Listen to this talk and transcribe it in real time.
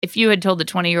if you had told the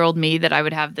 20-year-old me that I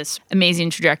would have this amazing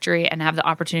trajectory and have the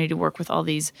opportunity to work with all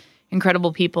these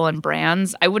incredible people and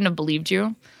brands, I wouldn't have believed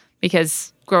you,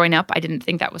 because growing up, I didn't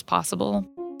think that was possible.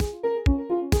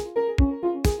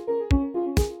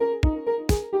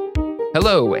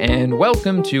 Hello, and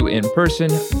welcome to In Person,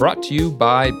 brought to you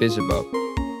by Bizzabo.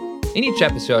 In each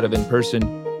episode of In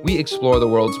Person, we explore the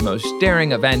world's most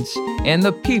daring events and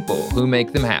the people who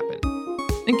make them happen.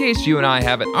 In case you and I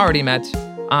haven't already met,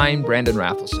 I'm Brandon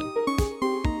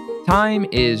Raffleson. Time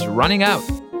is running out.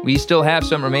 We still have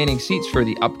some remaining seats for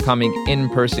the upcoming In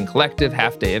Person Collective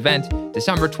half-day event,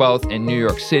 December 12th in New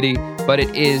York City, but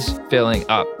it is filling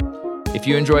up. If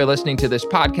you enjoy listening to this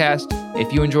podcast,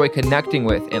 if you enjoy connecting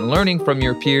with and learning from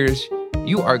your peers,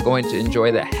 you are going to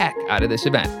enjoy the heck out of this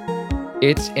event.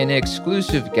 It's an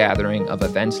exclusive gathering of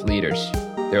events leaders.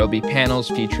 There will be panels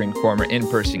featuring former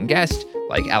in-person guests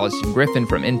like Allison Griffin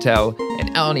from Intel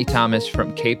and Eleni Thomas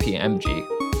from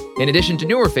KPMG, in addition to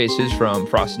newer faces from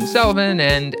Frost & Sullivan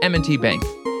and M&T Bank.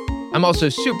 I'm also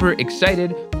super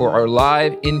excited for our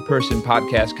live in-person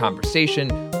podcast conversation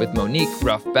with Monique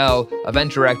Ruff-Bell,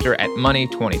 event director at Money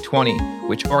 2020,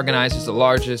 which organizes the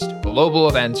largest global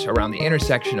events around the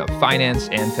intersection of finance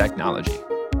and technology.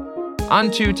 On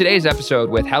to today's episode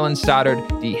with Helen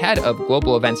Stoddard, the head of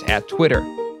global events at Twitter.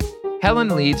 Helen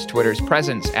leads Twitter's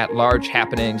presence at large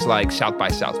happenings like South by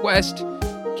Southwest,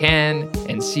 Cannes,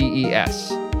 and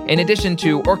CES, in addition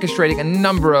to orchestrating a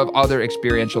number of other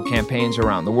experiential campaigns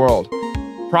around the world.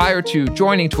 Prior to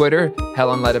joining Twitter,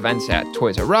 Helen led events at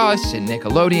Toys R Us and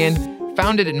Nickelodeon,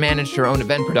 founded and managed her own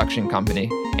event production company,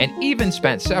 and even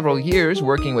spent several years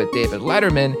working with David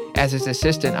Letterman as his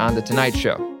assistant on The Tonight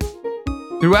Show.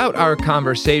 Throughout our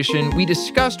conversation, we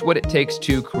discussed what it takes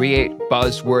to create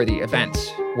buzzworthy events,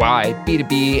 why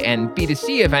B2B and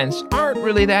B2C events aren't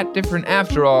really that different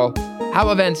after all,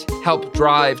 how events help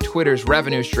drive Twitter's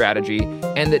revenue strategy,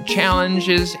 and the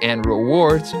challenges and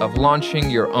rewards of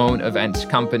launching your own events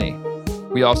company.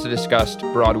 We also discussed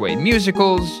Broadway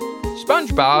musicals,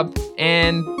 SpongeBob,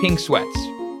 and pink sweats.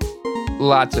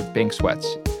 Lots of pink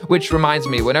sweats. Which reminds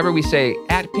me, whenever we say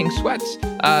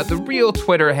 @PinkSweats, the real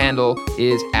Twitter handle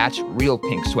is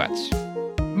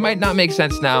 @RealPinkSweats. Might not make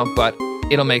sense now, but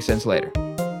it'll make sense later.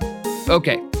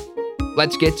 Okay,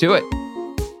 let's get to it.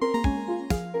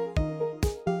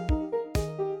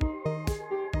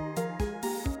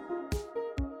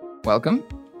 Welcome.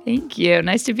 Thank you.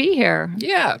 Nice to be here.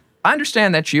 Yeah, I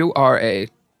understand that you are a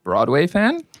Broadway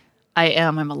fan. I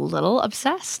am. I'm a little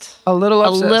obsessed. A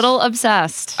little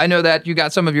obsessed. I know that you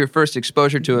got some of your first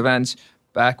exposure to events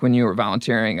back when you were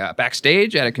volunteering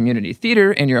backstage at a community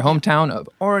theater in your hometown of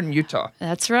Orem, Utah.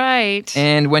 That's right.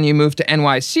 And when you moved to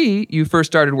NYC, you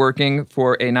first started working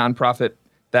for a nonprofit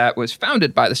that was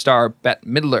founded by the star Bette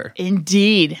Midler.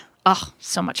 Indeed. Oh,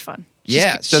 so much fun.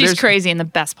 She's crazy in the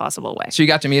best possible way. So you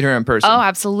got to meet her in person. Oh,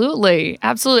 absolutely.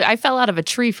 Absolutely. I fell out of a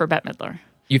tree for Bette Midler.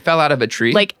 You fell out of a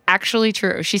tree? Like, actually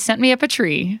true. She sent me up a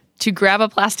tree to grab a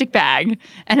plastic bag,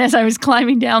 and as I was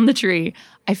climbing down the tree,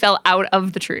 I fell out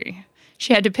of the tree.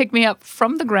 She had to pick me up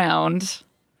from the ground.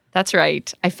 That's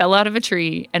right. I fell out of a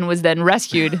tree and was then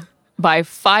rescued by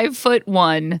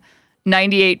 5'1",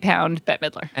 98-pound Bette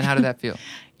Midler. And how did that feel?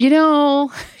 You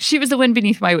know, she was the wind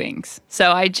beneath my wings.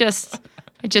 So I just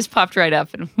popped right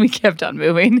up and we kept on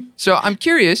moving. So I'm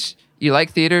curious, you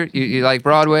like theater, you like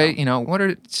Broadway, what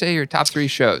are, say, your top 3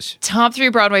 shows? Top 3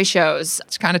 Broadway shows.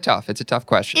 It's kind of tough. It's a tough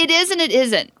question. It is and it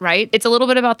isn't, right? It's a little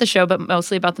bit about the show, but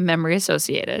mostly about the memory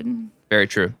associated. Very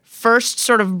true. First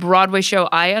sort of Broadway show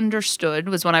I understood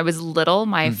was when I was little.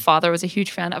 My father was a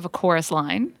huge fan of A Chorus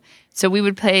Line. So we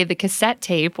would play the cassette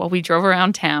tape while we drove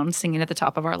around town singing at the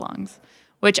top of our lungs,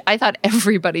 which I thought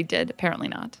everybody did. Apparently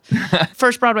not.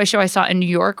 First Broadway show I saw in New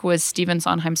York was Stephen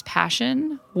Sondheim's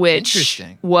Passion, which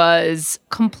was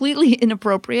completely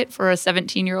inappropriate for a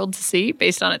 17-year-old to see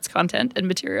based on its content and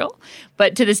material.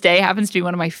 But to this day happens to be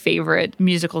one of my favorite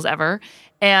musicals ever.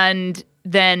 And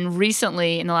then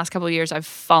recently, in the last couple of years, I've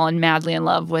fallen madly in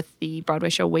love with the Broadway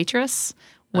show Waitress,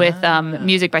 with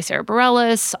music by Sarah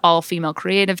Bareilles, all-female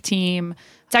creative team.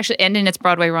 It's actually ending its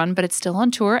Broadway run, but it's still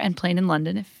on tour and playing in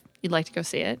London if you'd like to go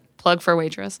see it. Plug for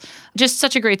Waitress. Just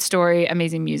such a great story,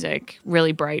 amazing music,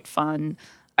 really bright, fun.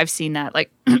 I've seen that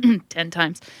like 10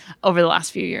 times over the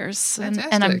last few years. And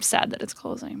I'm sad that it's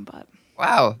closing, but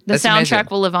wow. The soundtrack amazing.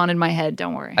 will live on in my head,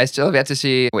 don't worry. I still have yet to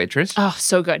see Waitress. Oh,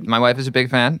 so good. My wife is a big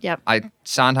fan. Yep.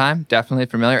 Sondheim, definitely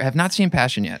familiar. I have not seen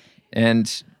Passion yet.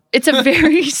 And it's a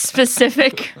very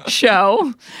specific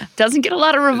show. Doesn't get a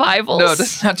lot of revivals. No,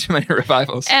 there's not too many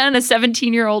revivals. And a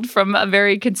 17-year-old from a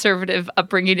very conservative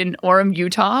upbringing in Orem,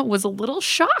 Utah was a little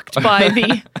shocked by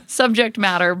the subject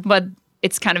matter, but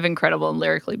it's kind of incredible and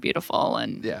lyrically beautiful.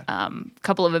 And a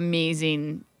couple of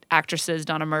amazing actresses,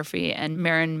 Donna Murphy and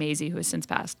Marin Mazzie, who has since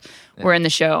passed, were in the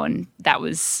show. And that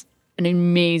was an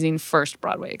amazing first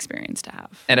Broadway experience to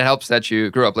have. And it helps that you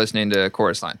grew up listening to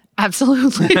Chorus Line.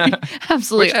 Absolutely.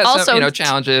 Absolutely. Which has also, some,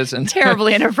 challenges. And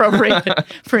terribly inappropriate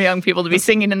for young people to be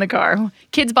singing in the car.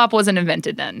 Kids Bop wasn't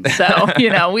invented then. So,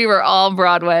 we were all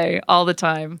Broadway all the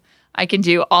time. I can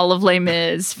do all of Les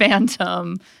Mis,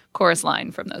 Phantom, Chorus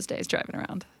Line from those days driving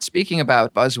around. Speaking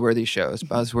about buzzworthy shows,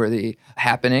 buzzworthy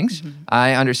happenings,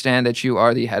 I understand that you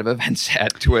are the head of events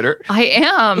at Twitter. I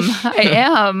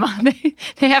am.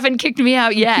 They haven't kicked me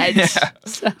out yet.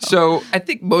 Yeah. So I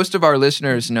think most of our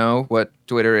listeners know what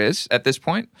Twitter is at this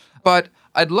point, but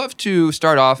I'd love to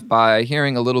start off by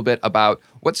hearing a little bit about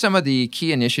what some of the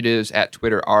key initiatives at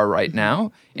Twitter are right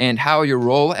now and how your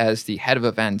role as the head of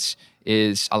events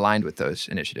is aligned with those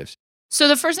initiatives. So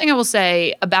the first thing I will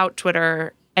say about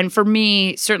Twitter, and for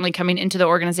me, certainly coming into the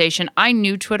organization, I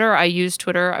knew Twitter. I used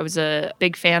Twitter. I was a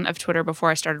big fan of Twitter before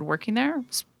I started working there.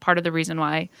 It's part of the reason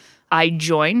why I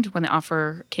joined when the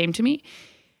offer came to me.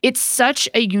 It's such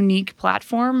a unique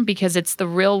platform because it's the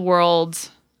real world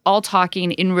all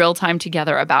talking in real time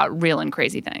together about real and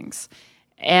crazy things.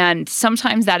 And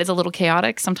sometimes that is a little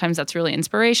chaotic. Sometimes that's really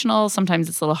inspirational. Sometimes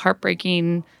it's a little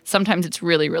heartbreaking. Sometimes it's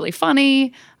really, really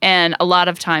funny. And a lot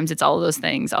of times it's all of those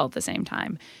things all at the same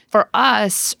time. For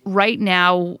us, right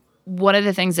now, one of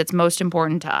the things that's most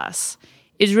important to us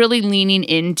is really leaning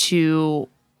into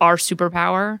our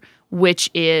superpower, which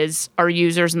is our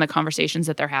users and the conversations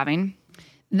that they're having.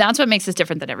 That's what makes us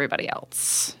different than everybody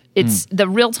else. It's the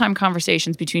real-time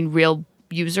conversations between real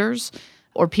users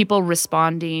or people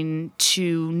responding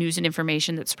to news and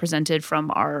information that's presented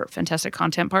from our fantastic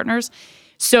content partners.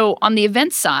 So on the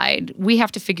event side, we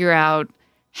have to figure out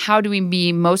how do we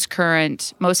be most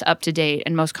current, most up-to-date,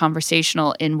 and most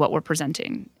conversational in what we're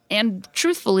presenting. And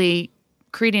truthfully,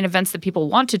 creating events that people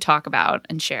want to talk about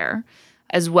and share,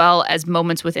 as well as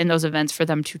moments within those events for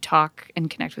them to talk and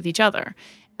connect with each other.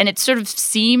 And it sort of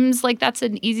seems like that's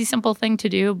an easy, simple thing to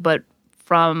do, but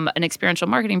from an experiential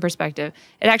marketing perspective,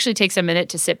 it actually takes a minute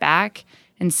to sit back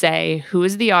and say, who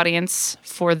is the audience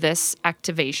for this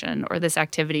activation or this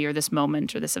activity or this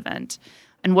moment or this event?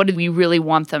 And what do we really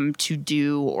want them to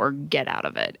do or get out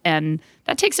of it? And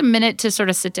that takes a minute to sort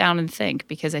of sit down and think,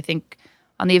 because I think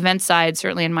on the event side,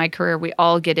 certainly in my career, we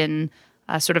all get in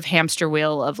a sort of hamster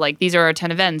wheel of like, these are our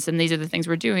 10 events and these are the things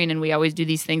we're doing and we always do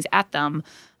these things at them.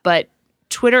 But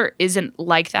Twitter isn't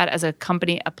like that as a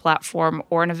company, a platform,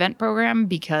 or an event program,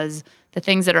 because the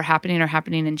things that are happening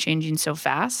and changing so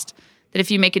fast that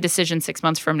if you make a decision 6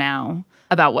 months from now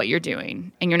about what you're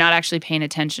doing and you're not actually paying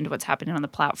attention to what's happening on the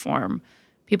platform,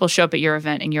 people show up at your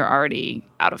event and you're already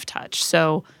out of touch.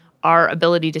 So our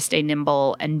ability to stay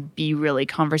nimble and be really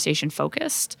conversation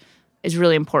focused is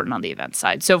really important on the event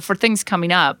side. So for things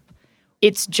coming up,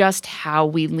 it's just how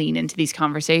we lean into these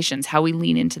conversations, how we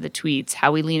lean into the tweets,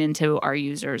 how we lean into our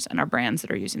users and our brands that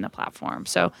are using the platform.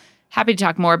 So happy to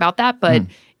talk more about that. But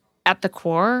at the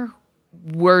core,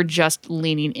 we're just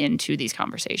leaning into these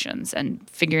conversations and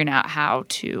figuring out how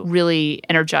to really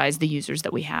energize the users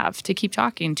that we have to keep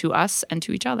talking to us and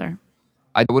to each other.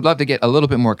 I would love to get a little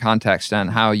bit more context on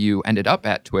how you ended up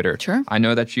at Twitter. Sure. I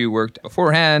know that you worked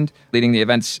beforehand leading the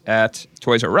events at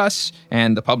Toys R Us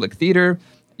and the Public Theater.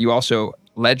 You also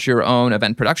led your own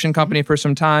event production company for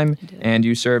some time, and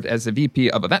you served as the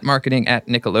VP of event marketing at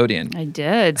Nickelodeon. I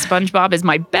did. SpongeBob is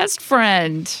my best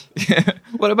friend.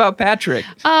 What about Patrick?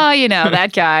 Oh,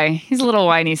 that guy. He's a little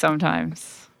whiny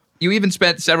sometimes. You even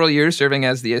spent several years serving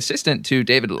as the assistant to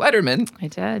David Letterman. I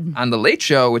did. On The Late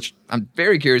Show, which I'm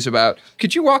very curious about.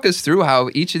 Could you walk us through how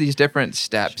each of these different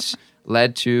steps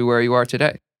led to where you are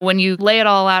today? When you lay it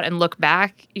all out and look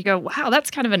back, you go, wow, that's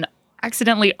kind of an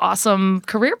accidentally awesome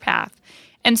career path.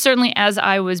 And certainly as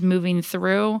I was moving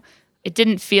through, it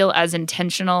didn't feel as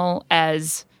intentional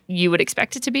as you would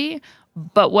expect it to be.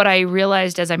 But what I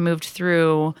realized as I moved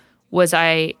through was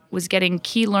I was getting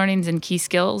key learnings and key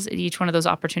skills at each one of those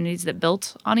opportunities that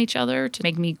built on each other to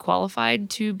make me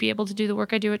qualified to be able to do the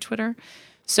work I do at Twitter.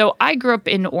 So I grew up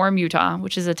in Orem, Utah,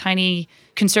 which is a tiny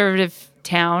conservative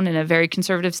town in a very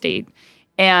conservative state.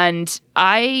 And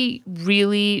I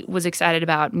really was excited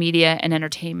about media and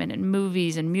entertainment and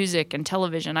movies and music and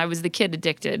television. I was the kid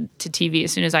addicted to TV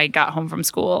as soon as I got home from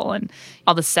school and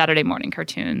all the Saturday morning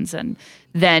cartoons. And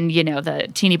then, the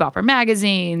Teeny Bopper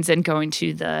magazines and going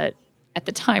to the, at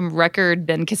the time, record,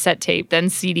 then cassette tape, then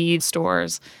CD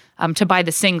stores to buy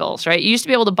the singles, right? You used to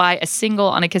be able to buy a single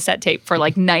on a cassette tape for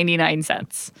like 99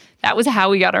 cents. That was how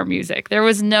we got our music. There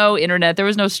was no internet. There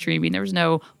was no streaming. There was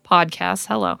no podcasts.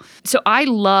 Hello. So I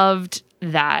loved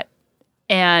that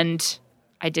And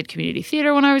I did community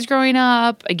theater when I was growing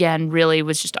up. Again, really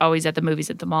was just always at the movies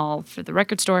at the mall for the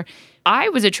record store. I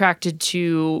was attracted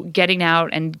to getting out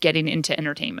and getting into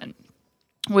entertainment,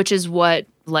 which is what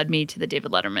led me to the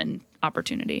David Letterman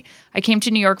opportunity. I came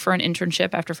to New York for an internship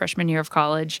after freshman year of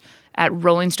college at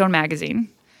Rolling Stone magazine,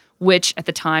 which at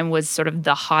the time was sort of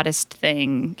the hottest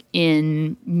thing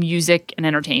in music and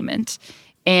entertainment.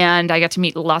 And I got to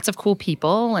meet lots of cool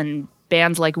people, and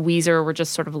bands like Weezer were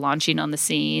just sort of launching on the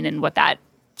scene and what that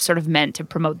sort of meant to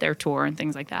promote their tour and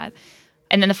things like that.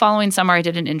 And then the following summer, I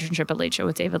did an internship at Late Show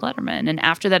with David Letterman. And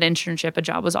after that internship, a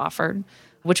job was offered,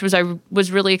 which I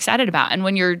was really excited about. And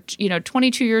when you're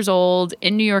 22 years old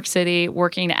in New York City,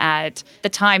 working at the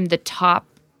time the top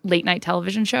late night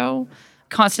television show,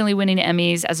 constantly winning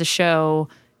Emmys as a show,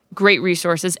 great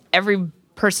resources. Every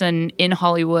person in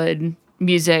Hollywood,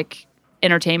 music,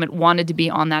 entertainment wanted to be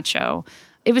on that show.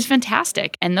 It was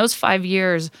fantastic. And those 5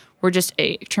 years were just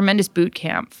a tremendous boot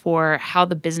camp for how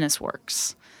the business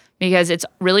works, because it's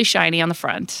really shiny on the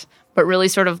front, but really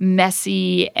sort of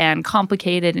messy and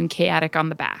complicated and chaotic on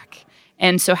the back.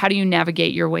 And so how do you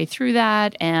navigate your way through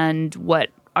that, and what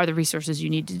are the resources you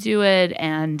need to do it?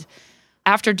 And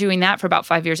after doing that for about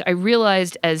 5 years, I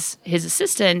realized as his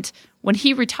assistant, when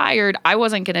he retired, I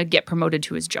wasn't going to get promoted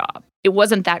to his job. It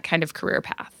wasn't that kind of career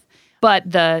path. But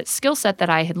the skill set that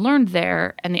I had learned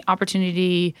there and the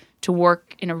opportunity to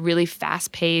work in a really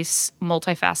fast-paced,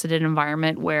 multifaceted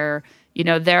environment where,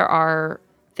 there are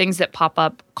things that pop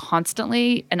up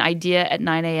constantly. An idea at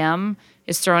 9 a.m.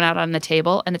 is thrown out on the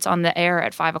table and it's on the air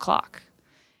at 5 o'clock.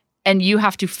 And you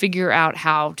have to figure out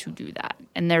how to do that.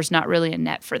 And there's not really a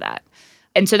net for that.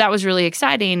 And so that was really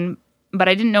exciting, but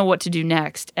I didn't know what to do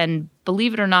next. And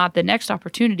believe it or not, the next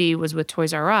opportunity was with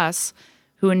Toys R Us,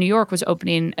 who in New York was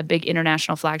opening a big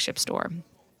international flagship store,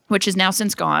 which is now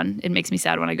since gone. It makes me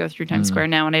sad when I go through Times Square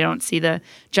now and I don't see the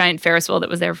giant Ferris wheel that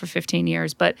was there for 15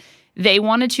 years. But they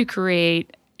wanted to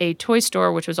create a toy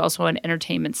store, which was also an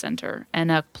entertainment center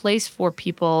and a place for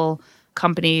people,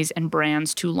 companies, and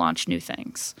brands to launch new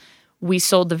things. We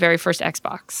sold the very first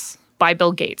Xbox by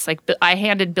Bill Gates. Like, I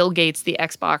handed Bill Gates the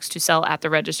Xbox to sell at the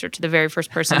register to the very first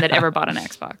person that ever bought an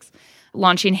Xbox.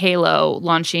 Launching Halo,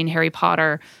 launching Harry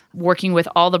Potter, working with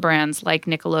all the brands like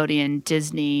Nickelodeon,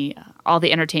 Disney, all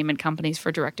the entertainment companies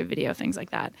for direct-to-video, things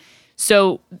like that.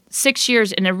 So 6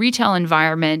 years in a retail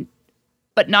environment,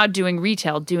 but not doing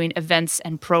retail, doing events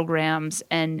and programs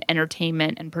and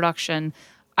entertainment and production.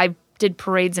 I did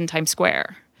parades in Times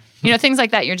Square. Things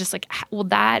like that. You're just like, well,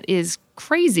 that is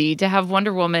crazy to have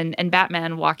Wonder Woman and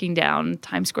Batman walking down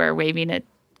Times Square waving at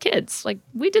kids. Like,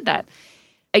 we did that.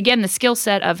 Again, the skill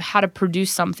set of how to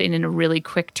produce something in a really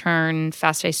quick turn,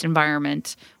 fast-paced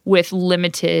environment with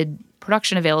limited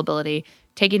production availability,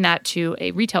 taking that to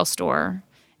a retail store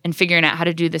and figuring out how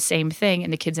to do the same thing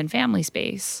in the kids and family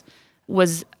space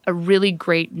was a really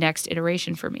great next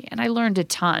iteration for me. And I learned a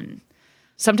ton.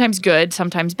 Sometimes good,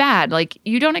 sometimes bad. Like,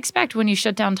 you don't expect when you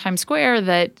shut down Times Square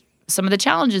that some of the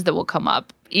challenges that will come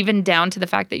up, even down to the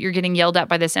fact that you're getting yelled at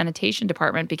by the sanitation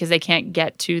department because they can't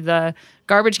get to the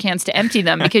garbage cans to empty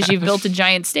them because you've built a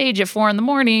giant stage at 4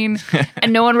 a.m.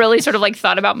 and no one really sort of like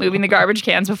thought about moving the garbage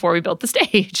cans before we built the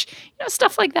stage.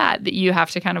 Stuff like that you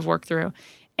have to kind of work through.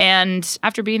 And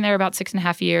after being there about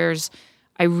 6.5 years,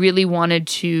 I really wanted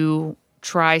to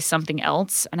try something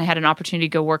else. And I had an opportunity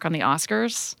to go work on the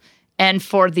Oscars. And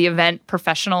for the event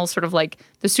professionals, sort of like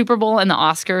the Super Bowl and the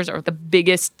Oscars are the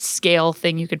biggest scale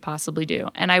thing you could possibly do.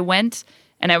 And I went,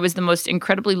 and I was the most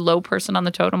incredibly low person on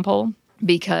the totem pole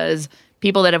because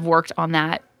people that have worked on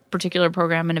that particular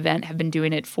program and event have been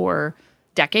doing it for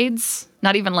decades.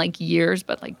 Not even like years,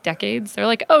 but like decades. They're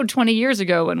like, 20 years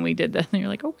ago when we did this. And you're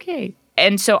like, okay.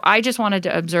 And so I just wanted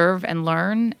to observe and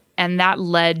learn. And that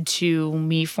led to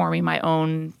me forming my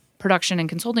own production and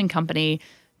consulting company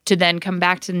to then come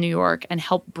back to New York and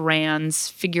help brands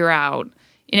figure out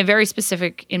in a very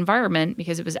specific environment,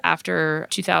 because it was after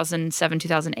 2007,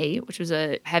 2008, which was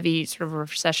a heavy sort of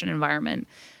recession environment.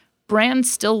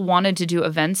 Brands still wanted to do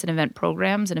events and event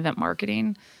programs and event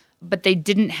marketing, but they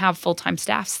didn't have full-time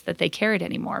staffs that they carried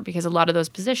anymore because a lot of those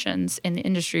positions in the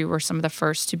industry were some of the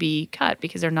first to be cut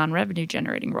because they're non-revenue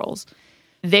generating roles.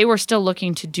 They were still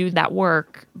looking to do that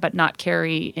work, but not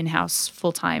carry in-house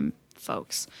full-time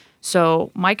folks. So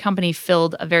my company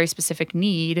filled a very specific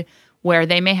need where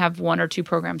they may have 1 or 2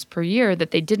 programs per year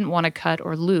that they didn't want to cut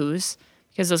or lose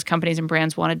because those companies and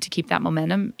brands wanted to keep that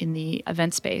momentum in the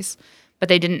event space, but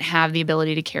they didn't have the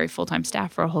ability to carry full-time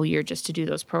staff for a whole year just to do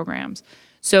those programs.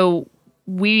 So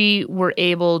we were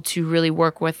able to really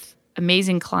work with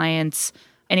amazing clients,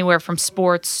 anywhere from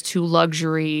sports to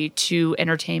luxury to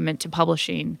entertainment to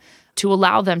publishing, to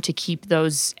allow them to keep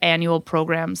those annual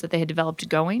programs that they had developed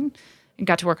going. And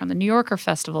got to work on the New Yorker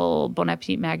Festival, Bon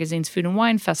Appetit Magazine's Food and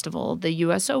Wine Festival, the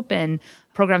U.S. Open,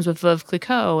 programs with Veuve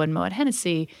Clicquot and Moet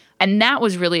Hennessy. And that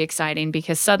was really exciting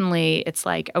because suddenly it's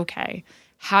like, okay,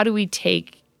 how do we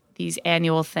take these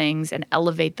annual things and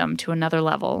elevate them to another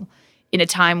level in a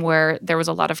time where there was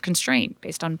a lot of constraint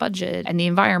based on budget and the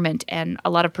environment and a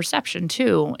lot of perception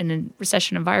too. In a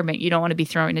recession environment, you don't want to be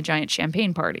throwing a giant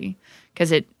champagne party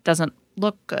because it doesn't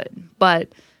look good. But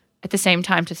at the same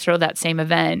time, to throw that same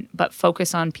event, but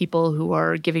focus on people who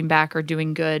are giving back or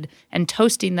doing good and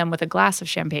toasting them with a glass of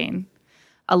champagne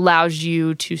allows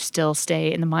you to still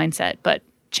stay in the mindset, but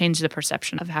change the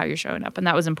perception of how you're showing up. And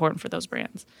that was important for those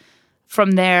brands.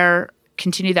 From there,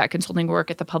 continue that consulting work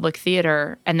at the Public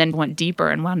Theater, and then went deeper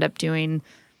and wound up doing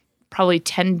probably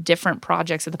 10 different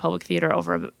projects at the Public Theater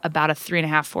over about a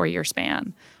 3.5-4 year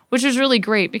span, which was really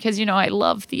great because, I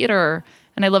love theater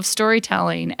and I love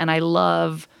storytelling and I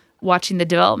love watching the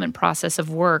development process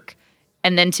of work,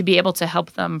 and then to be able to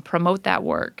help them promote that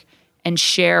work and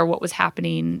share what was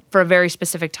happening for a very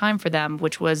specific time for them,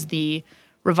 which was the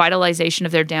revitalization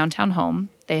of their downtown home.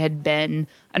 They had been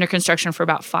under construction for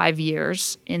about 5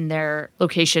 years in their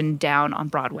location down on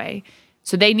Broadway.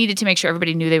 So they needed to make sure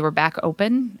everybody knew they were back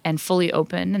open and fully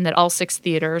open, and that all 6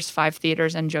 theaters, 5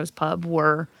 theaters, and Joe's Pub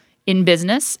were in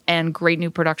business and great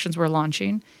new productions were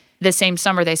launching. The same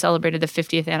summer, they celebrated the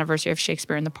 50th anniversary of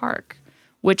Shakespeare in the Park,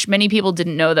 which many people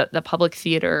didn't know that the Public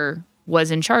Theater was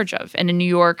in charge of. And in New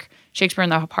York, Shakespeare in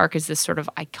the Park is this sort of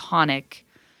iconic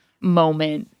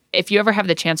moment. If you ever have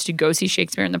the chance to go see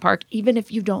Shakespeare in the Park, even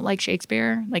if you don't like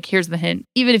Shakespeare, like here's the hint,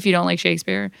 even if you don't like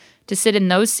Shakespeare, to sit in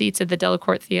those seats at the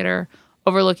Delacorte Theater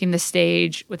overlooking the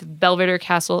stage with Belvedere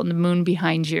Castle and the moon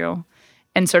behind you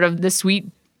and sort of the sweet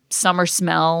summer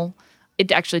smell,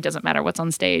 it actually doesn't matter what's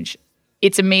on stage.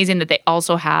 It's amazing that they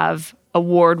also have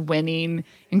award-winning,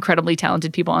 incredibly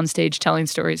talented people on stage telling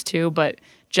stories too, but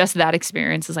just that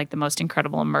experience is like the most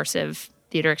incredible, immersive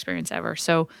theater experience ever.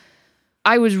 So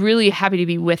I was really happy to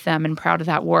be with them and proud of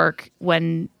that work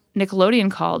when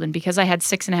Nickelodeon called. And because I had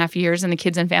 6.5 years in the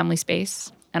kids and family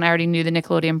space, and I already knew the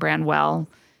Nickelodeon brand well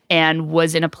and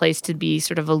was in a place to be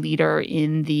sort of a leader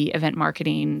in the event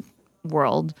marketing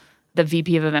world, the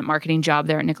VP of event marketing job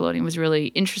there at Nickelodeon was really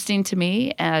interesting to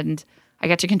me. And I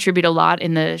got to contribute a lot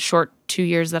in the short 2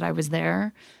 years that I was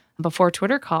there before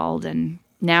Twitter called. And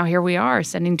now here we are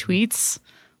sending tweets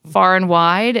far and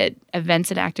wide at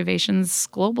events and activations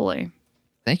globally.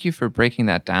 Thank you for breaking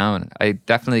that down. I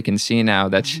definitely can see now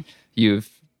that you've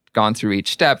gone through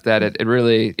each step that it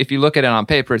really, if you look at it on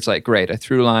paper, it's like, great, a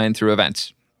through line through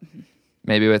events,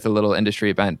 maybe with a little industry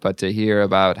event, but to hear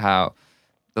about how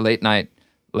the late night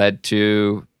led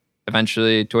to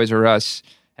eventually Toys R Us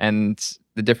and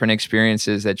the different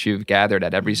experiences that you've gathered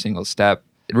at every single step,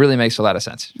 it really makes a lot of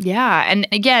sense. Yeah. And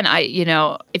again,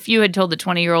 if you had told the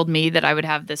 20-year-old me that I would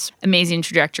have this amazing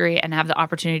trajectory and have the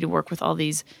opportunity to work with all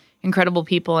these incredible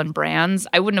people and brands,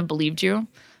 I wouldn't have believed you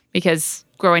because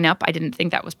growing up, I didn't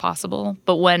think that was possible.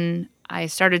 But when I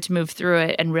started to move through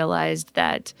it and realized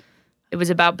that it was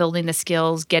about building the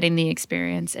skills, getting the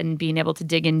experience, and being able to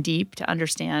dig in deep to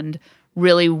understand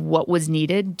really what was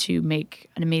needed to make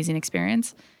an amazing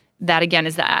experience, that again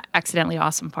is the accidentally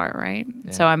awesome part, right?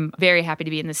 Yeah. So I'm very happy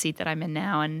to be in the seat that I'm in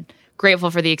now and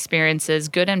grateful for the experiences,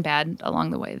 good and bad,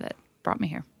 along the way that brought me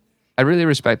here. I really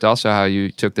respect also how you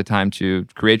took the time to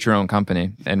create your own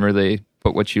company and really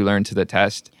put what you learned to the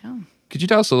test. Yeah. Could you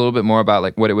tell us a little bit more about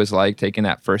like what it was like taking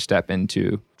that first step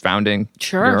into founding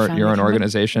your own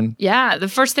organization? Yeah. The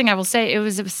first thing I will say, it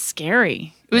was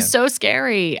scary. It was so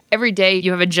scary. Every day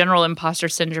you have a general imposter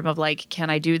syndrome of like, can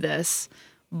I do this?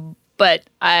 But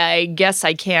I guess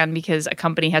I can because a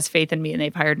company has faith in me and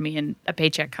they've hired me and a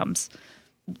paycheck comes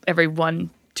every 1,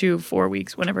 2, 4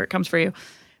 weeks, whenever it comes for you.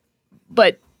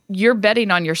 But you're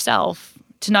betting on yourself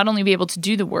to not only be able to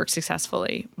do the work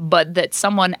successfully, but that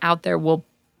someone out there will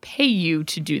pay you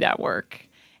to do that work.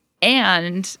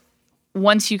 And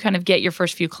once you kind of get your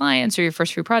first few clients or your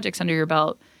first few projects under your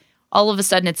belt, all of a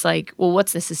sudden it's like, well,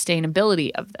 what's the sustainability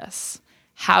of this?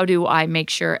 How do I make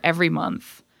sure every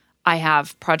month I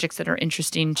have projects that are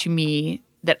interesting to me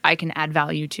that I can add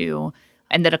value to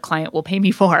and that a client will pay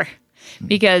me for?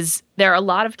 Because there are a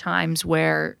lot of times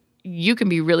where you can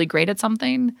be really great at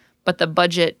something, but the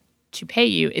budget to pay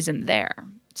you isn't there.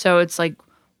 So it's like,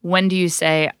 when do you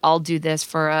say, I'll do this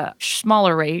for a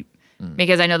smaller rate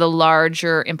because I know the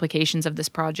larger implications of this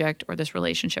project or this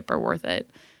relationship are worth it,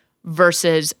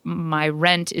 versus my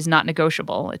rent is not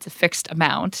negotiable. It's a fixed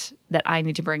amount that I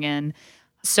need to bring in.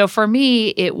 So for me,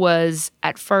 it was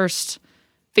at first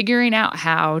figuring out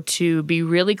how to be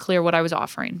really clear what I was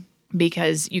offering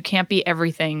because you can't be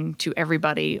everything to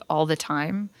everybody all the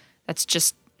time. That's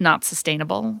just not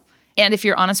sustainable. And if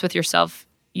you're honest with yourself,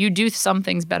 you do some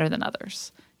things better than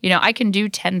others. I can do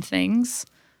 10 things,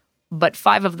 but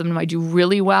 5 of them I do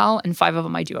really well and 5 of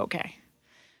them I do okay.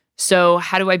 So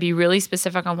how do I be really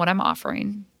specific on what I'm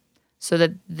offering so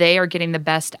that they are getting the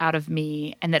best out of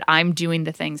me and that I'm doing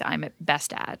the things I'm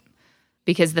best at?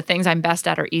 Because the things I'm best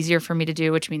at are easier for me to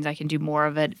do, which means I can do more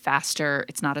of it faster.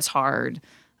 It's not as hard.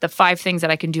 The 5 things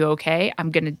that I can do okay,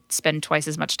 I'm going to spend twice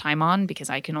as much time on because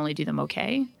I can only do them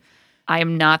okay. I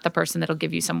am not the person that'll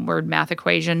give you some word math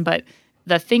equation, but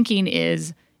the thinking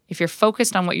is if you're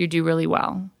focused on what you do really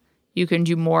well, you can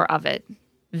do more of it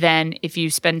than if you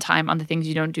spend time on the things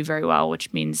you don't do very well,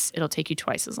 which means it'll take you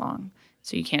twice as long.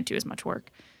 So you can't do as much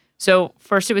work. So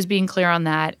first it was being clear on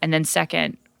that. And then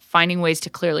second, finding ways to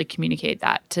clearly communicate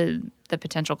that to the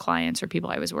potential clients or people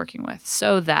I was working with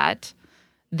so that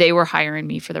they were hiring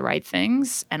me for the right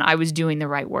things and I was doing the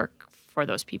right work for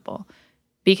those people.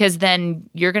 Because then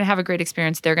you're going to have a great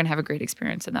experience, they're going to have a great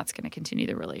experience, and that's going to continue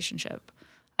the relationship.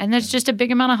 And there's just a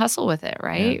big amount of hustle with it,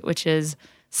 right? Yeah. Which is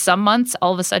some months,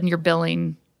 all of a sudden, you're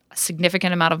billing a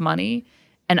significant amount of money.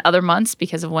 And other months,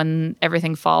 because of when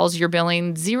everything falls, you're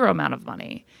billing zero amount of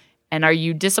money. And are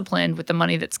you disciplined with the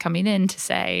money that's coming in to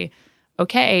say,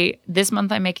 okay, this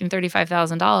month I'm making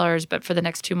 $35,000, but for the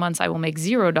next 2 months I will make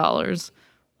 $0,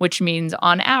 which means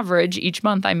on average, each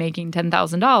month I'm making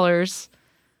 $10,000.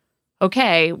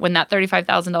 Okay, when that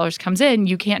 $35,000 comes in,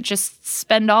 you can't just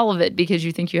spend all of it because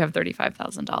you think you have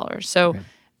 $35,000. So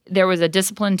there was a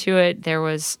discipline to it. There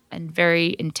was a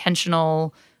very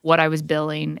intentional what I was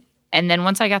billing. And then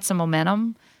once I got some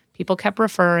momentum, people kept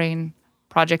referring.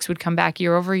 Projects would come back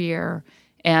year over year.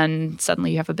 And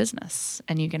suddenly you have a business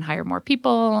and you can hire more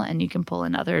people and you can pull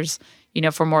in others,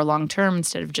 for more long term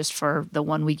instead of just for the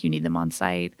 1 week you need them on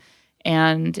site.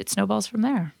 And it snowballs from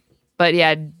there. But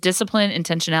yeah, discipline,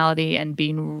 intentionality, and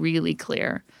being really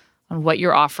clear on what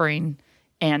you're offering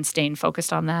and staying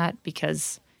focused on that,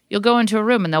 because you'll go into a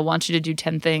room and they'll want you to do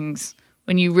 10 things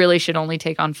when you really should only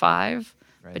take on 5.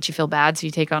 Right. But you feel bad, so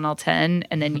you take on all 10,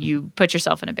 and then you put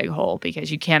yourself in a big hole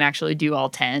because you can't actually do all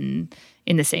 10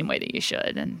 in the same way that you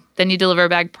should. And then you deliver a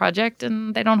bad project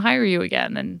and they don't hire you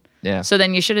again. And so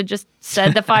then you should have just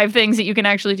said the 5 things that you can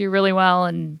actually do really well,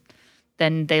 and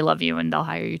then they love you and they'll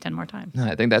hire you 10 more times.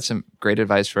 I think that's some great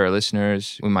advice for our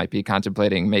listeners who might be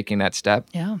contemplating making that step.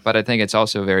 Yeah. But I think it's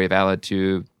also very valid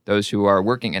to those who are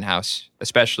working in-house,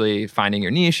 especially finding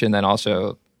your niche and then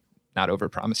also not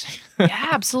over-promising. Yeah,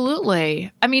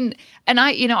 absolutely. I mean, and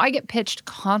I get pitched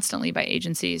constantly by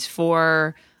agencies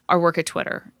for our work at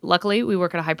Twitter. Luckily, we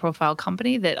work at a high-profile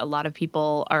company that a lot of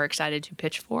people are excited to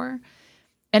pitch for.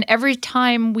 And every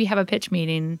time we have a pitch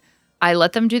meeting, I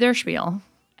let them do their spiel.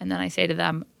 And then I say to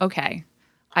them, okay,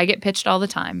 I get pitched all the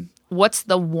time. What's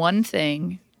the one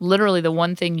thing, literally the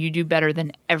one thing you do better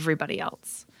than everybody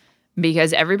else?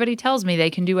 Because everybody tells me they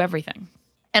can do everything.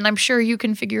 And I'm sure you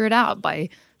can figure it out by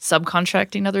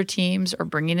subcontracting other teams or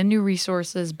bringing in new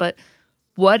resources. But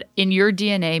what in your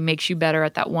DNA makes you better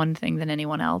at that one thing than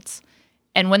anyone else?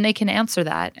 And when they can answer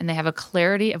that and they have a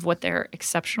clarity of what they're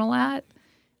exceptional at,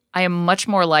 I am much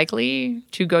more likely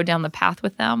to go down the path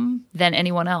with them than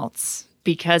anyone else.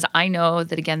 Because I know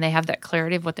that, again, they have that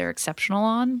clarity of what they're exceptional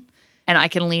on, and I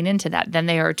can lean into that. Then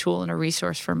they are a tool and a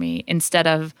resource for me instead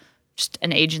of just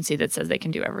an agency that says they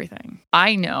can do everything.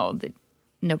 I know that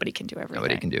nobody can do everything.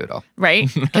 Nobody can do it all.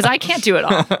 Right? Because I can't do it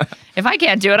all. If I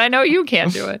can't do it, I know you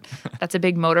can't do it. That's a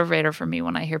big motivator for me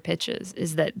when I hear pitches,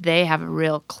 is that they have a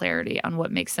real clarity on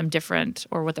what makes them different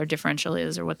or what their differential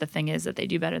is or what the thing is that they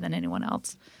do better than anyone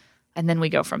else. And then we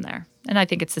go from there. And I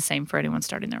think it's the same for anyone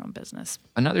starting their own business.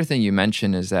 Another thing you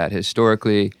mentioned is that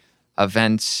historically,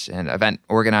 events and event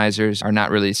organizers are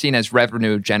not really seen as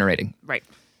revenue generating. Right.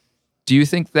 Do you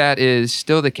think that is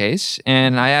still the case?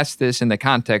 And I ask this in the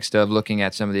context of looking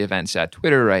at some of the events at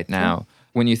Twitter right now. Sure.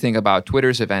 When you think about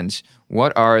Twitter's events,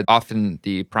 what are often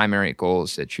the primary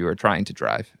goals that you are trying to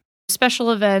drive? Special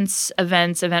events,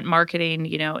 event marketing,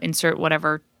 insert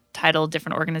whatever title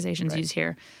different organizations use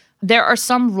here. There are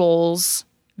some roles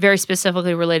very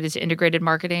specifically related to integrated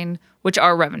marketing, which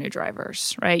are revenue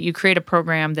drivers, right? You create a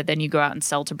program that then you go out and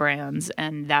sell to brands,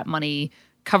 and that money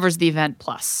covers the event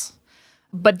plus.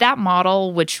 But that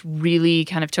model, which really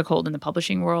kind of took hold in the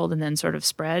publishing world and then sort of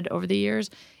spread over the years,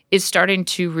 is starting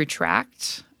to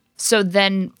retract. So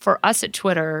then for us at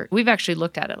Twitter, we've actually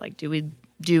looked at it like, do we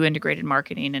do integrated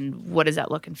marketing and what does that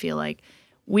look and feel like?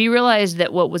 We realized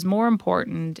that what was more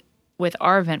important with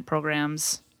our event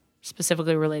programs,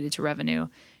 specifically related to revenue,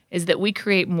 is that we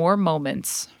create more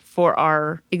moments for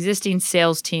our existing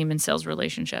sales team and sales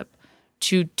relationship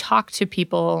to talk to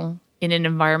people in an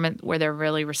environment where they're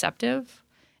really receptive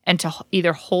and to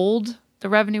either hold the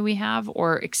revenue we have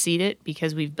or exceed it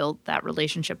because we've built that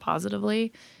relationship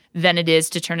positively than it is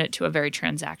to turn it to a very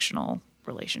transactional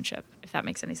relationship, if that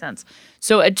makes any sense.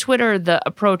 So at Twitter, the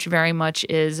approach very much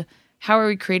is how are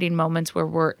we creating moments where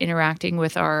we're interacting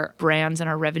with our brands and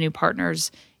our revenue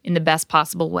partners in the best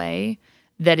possible way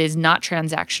that is not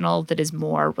transactional, that is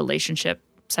more relationship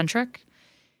centric?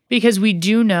 Because we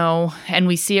do know, and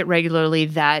we see it regularly,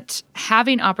 that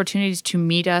having opportunities to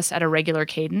meet us at a regular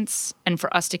cadence and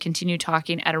for us to continue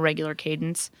talking at a regular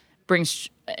cadence brings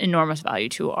enormous value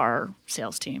to our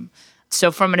sales team.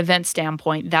 So from an event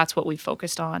standpoint, that's what we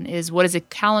focused on, is what does a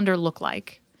calendar look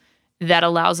like that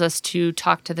allows us to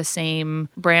talk to the same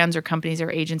brands or companies or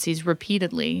agencies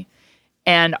repeatedly?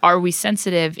 And are we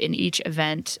sensitive in each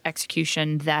event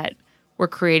execution that we're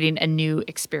creating a new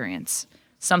experience?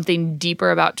 Something deeper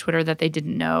about Twitter that they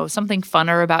didn't know, something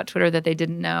funner about Twitter that they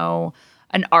didn't know,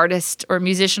 an artist or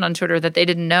musician on Twitter that they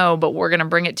didn't know, but we're going to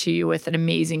bring it to you with an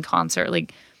amazing concert.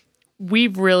 Like,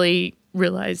 we've really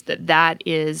realized that that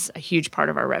is a huge part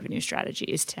of our revenue strategy,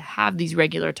 is to have these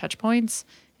regular touch points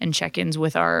and check-ins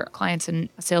with our clients and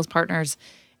sales partners,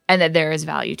 and that there is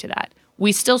value to that.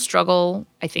 We still struggle,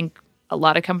 I think a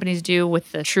lot of companies do,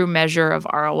 with the true measure of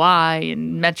ROI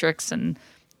and metrics, and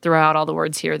throw out all the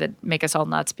words here that make us all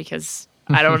nuts because,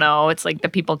 I don't know, it's like the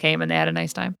people came and they had a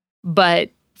nice time. But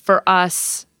for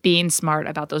us, being smart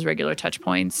about those regular touch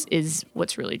points is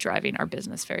what's really driving our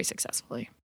business very successfully.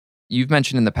 You've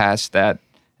mentioned in the past that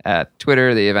at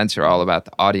Twitter, the events are all about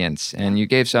the audience, and you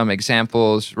gave some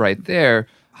examples right there.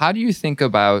 How do you think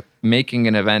about making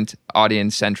an event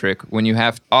audience-centric when you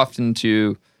have often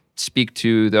to speak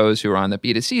to those who are on the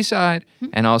B2C side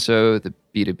and also the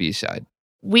B2B side?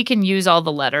 We can use all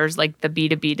the letters, like the B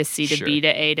to B to C to B to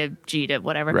A to G to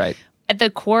whatever. Right. At the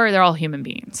core, they're all human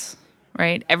beings,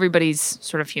 right? Everybody's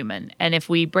sort of human. And if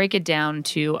we break it down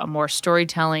to a more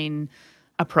storytelling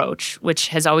approach, which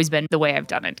has always been the way I've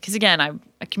done it. Because again, I'm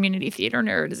a community theater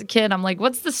nerd. As a kid, I'm like,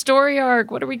 what's the story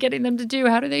arc? What are we getting them to do?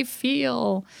 How do they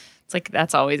feel? It's like,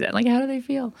 that's always it. Like, how do they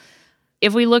feel?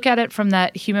 If we look at it from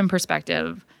that human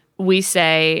perspective, we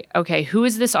say, okay, who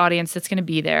is this audience that's going to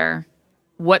be there?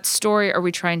 What story are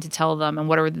we trying to tell them? And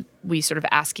what are we sort of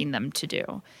asking them to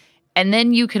do? And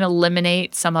then you can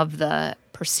eliminate some of the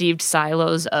perceived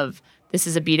silos of this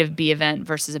is a B2B event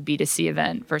versus a B2C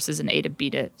event versus an A to B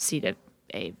to C to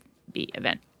A, B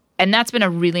event. And that's been a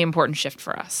really important shift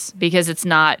for us because it's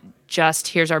not just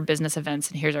here's our business events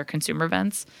and here's our consumer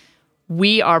events.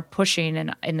 We are pushing,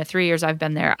 and in the 3 years I've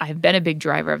been there, I've been a big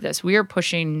driver of this. We are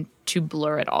pushing to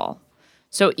blur it all.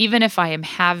 So even if I am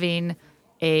having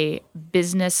a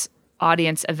business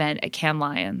audience event at Cannes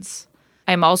Lions,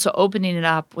 I'm also opening it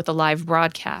up with a live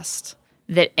broadcast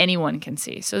that anyone can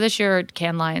see. So this year at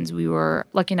Cannes Lions, we were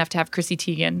lucky enough to have Chrissy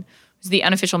Teigen, who's the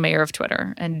unofficial mayor of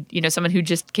Twitter, and someone who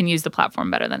just can use the platform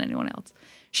better than anyone else.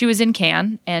 She was in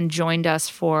Cannes and joined us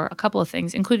for a couple of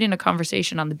things, including a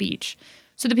conversation on the beach.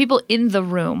 So the people in the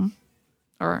room,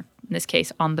 or in this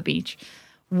case, on the beach,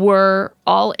 were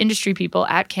all industry people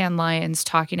at Cannes Lions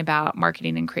talking about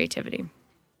marketing and creativity.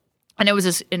 And it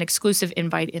was an exclusive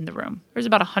invite in the room. There's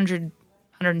about 100,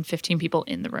 115 people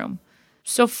in the room.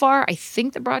 So far, I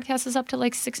think the broadcast is up to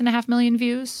like 6.5 million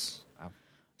views. Wow.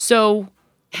 So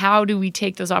how do we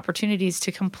take those opportunities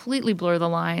to completely blur the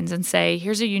lines and say,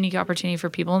 here's a unique opportunity for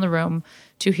people in the room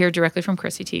to hear directly from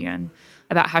Chrissy Teigen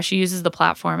about how she uses the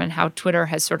platform and how Twitter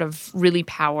has sort of really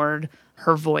powered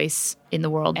her voice in the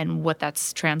world and what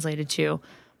that's translated to.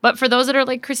 But for those that are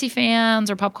like Chrissy fans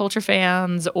or pop culture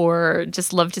fans or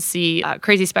just love to see a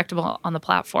crazy spectacle on the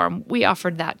platform, we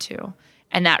offered that too.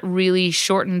 And that really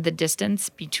shortened the distance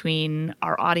between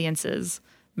our audiences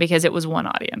because it was one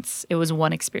audience. It was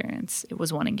one experience. It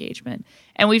was one engagement.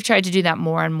 And we've tried to do that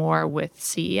more and more with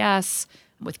CES,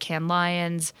 with Cannes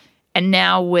Lions, and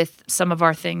now with some of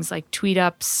our things like Tweet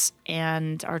Ups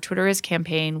and our Twitter Is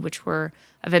campaign, which were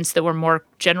events that were more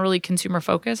generally consumer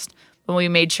focused, but we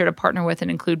made sure to partner with and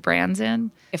include brands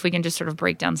in. If we can just sort of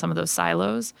break down some of those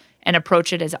silos and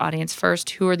approach it as audience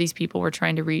first, who are these people we're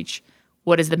trying to reach?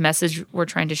 What is the message we're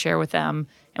trying to share with them?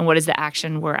 And what is the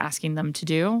action we're asking them to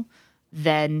do?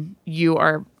 Then you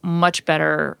are much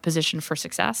better positioned for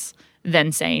success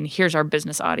than saying, here's our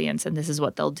business audience and this is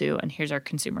what they'll do, and here's our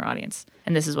consumer audience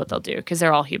and this is what they'll do, because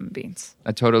they're all human beings.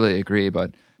 I totally agree,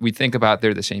 but we think about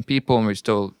they're the same people and we're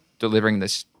still delivering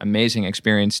this amazing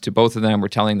experience to both of them. We're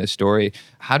telling this story.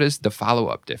 How does the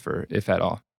follow-up differ, if at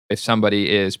all? If somebody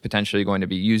is potentially going to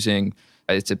be using,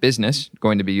 it's a business,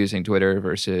 going to be using Twitter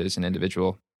versus an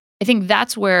individual? I think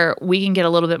that's where we can get a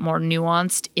little bit more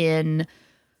nuanced in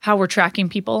how we're tracking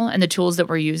people and the tools that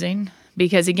we're using.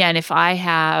 Because again, if I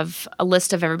have a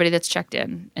list of everybody that's checked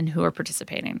in and who are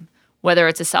participating, whether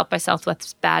it's a South by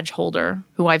Southwest badge holder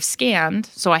who I've scanned,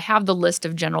 so I have the list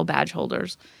of general badge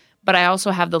holders, but I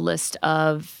also have the list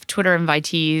of Twitter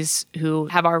invitees who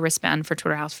have our wristband for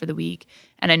Twitter House for the week,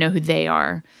 and I know who they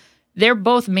are. They're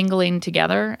both mingling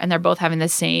together, and they're both having the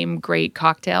same great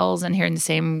cocktails and hearing the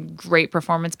same great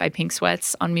performance by Pink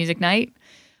Sweats on music night.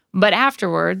 But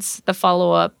afterwards, the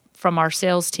follow-up from our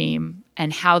sales team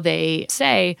and how they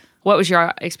say, what was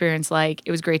your experience like?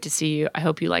 It was great to see you. I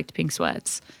hope you liked Pink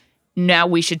Sweats. Now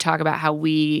we should talk about how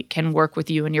we can work with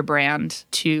you and your brand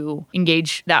to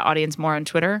engage that audience more on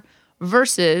Twitter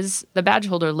versus the badge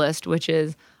holder list, which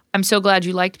is, I'm so glad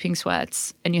you liked Pink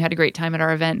Sweats and you had a great time at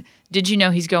our event. Did you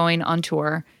know he's going on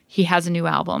tour? He has a new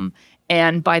album.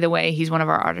 And by the way, he's one of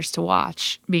our artists to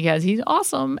watch because he's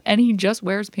awesome and he just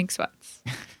wears pink sweats.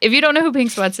 If you don't know who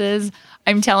Pink Sweats is,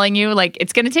 I'm telling you, like,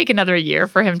 it's going to take another year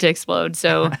for him to explode.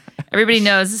 So everybody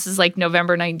knows this is like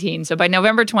November 19. So by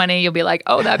November 20, you'll be like,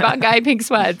 oh, that guy, Pink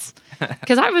Sweats.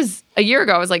 Because a year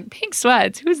ago, I was like, Pink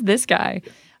Sweats, who's this guy?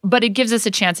 But it gives us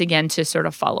a chance again to sort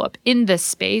of follow up. In this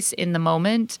space, in the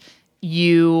moment,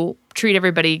 you treat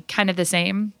everybody kind of the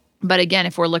same. But again,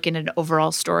 if we're looking at an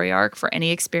overall story arc for any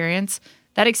experience,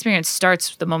 that experience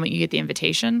starts the moment you get the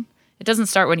invitation. It doesn't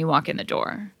start when you walk in the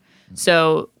door.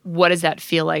 So what does that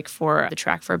feel like for the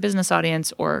track for a business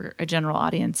audience or a general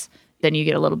audience? Then you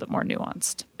get a little bit more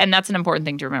nuanced. And that's an important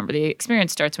thing to remember. The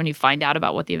experience starts when you find out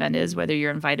about what the event is, whether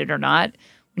you're invited or not.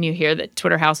 When you hear that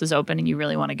Twitter House is open and you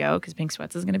really want to go because Pink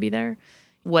Sweats is going to be there,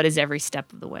 what is every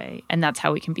step of the way? And that's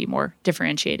how we can be more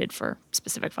differentiated for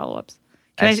specific follow-ups.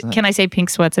 Can I say Pink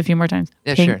Sweats a few more times?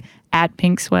 Yeah, sure. At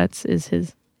Pink Sweats is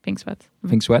his Pink Sweats.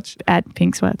 Pink Sweats? At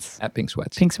Pink Sweats. At Pink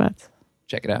Sweats. Pink Sweats.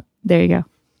 Check it out. There you go.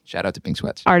 Shout out to Pink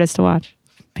Sweats. Artist to watch.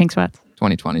 Pink Sweats.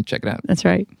 2020. Check it out. That's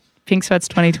right. Pink Sweats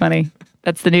 2020.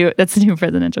 That's the new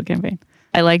presidential campaign.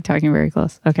 I like talking very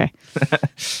close. Okay.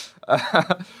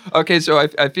 Okay, so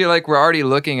I feel like we're already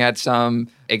looking at some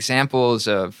examples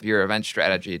of your event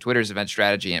strategy, Twitter's event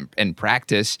strategy in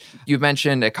practice. You've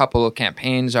mentioned a couple of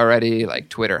campaigns already, like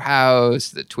Twitter House,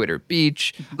 the Twitter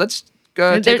Beach. Let's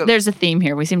go. There's a theme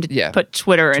here. We seem to put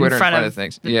Twitter in front of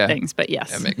things. Things, but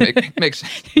yes. Yeah, makes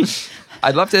sense.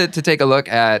 I'd love to take a look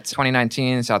at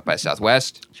 2019 South by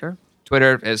Southwest. Sure.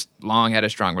 Twitter has long had a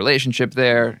strong relationship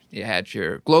there. You had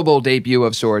your global debut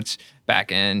of sorts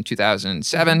back in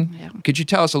 2007. Yeah. Could you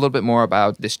tell us a little bit more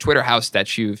about this Twitter House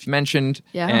that you've mentioned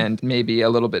and maybe a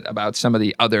little bit about some of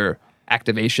the other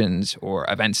activations or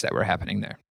events that were happening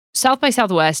there? South by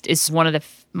Southwest is one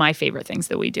of my favorite things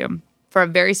that we do for a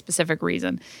very specific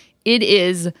reason. It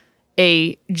is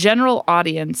a general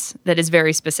audience that is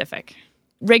very specific.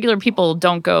 Regular people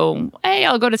don't go, hey,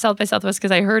 I'll go to South by Southwest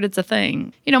because I heard it's a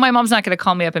thing. You know, my mom's not going to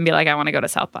call me up and be like, I want to go to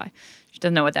South by. She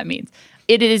doesn't know what that means.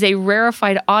 It is a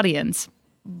rarefied audience,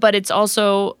 but it's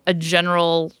also a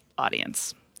general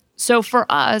audience. So for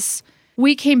us,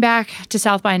 we came back to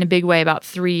South by in a big way about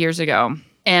 3 years ago.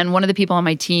 And one of the people on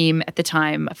my team at the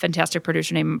time, a fantastic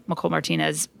producer named Nicole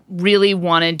Martinez, really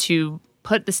wanted to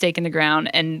put the stake in the ground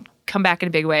and come back in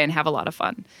a big way and have a lot of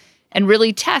fun. And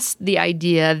really test the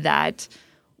idea that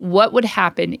what would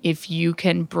happen if you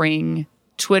can bring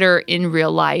Twitter in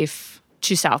real life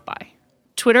to South by?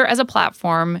 Twitter as a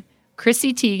platform,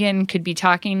 Chrissy Teigen could be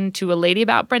talking to a lady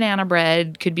about banana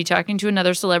bread, could be talking to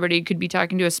another celebrity, could be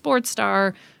talking to a sports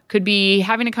star, could be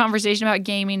having a conversation about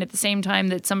gaming at the same time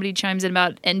that somebody chimes in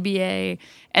about NBA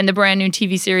and the brand new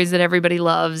TV series that everybody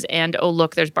loves, and oh,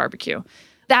 look, there's barbecue.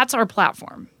 That's our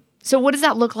platform. So what does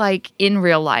that look like in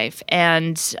real life?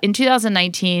 And in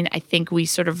 2019, I think we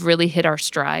sort of really hit our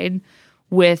stride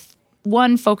with,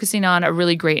 one, focusing on a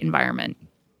really great environment.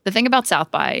 The thing about South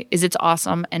by is it's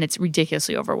awesome and it's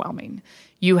ridiculously overwhelming.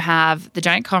 You have the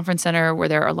giant conference center where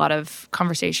there are a lot of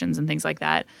conversations and things like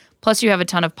that. Plus you have a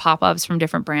ton of pop-ups from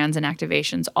different brands and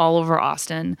activations all over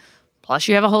Austin. Plus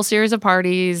you have a whole series of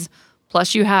parties.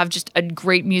 Plus you have just a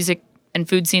great music and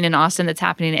food scene in Austin that's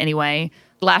happening anyway.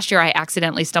 Last year, I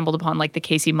accidentally stumbled upon like the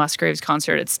Casey Musgraves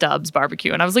concert at Stubbs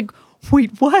Barbecue, and I was like, "Wait,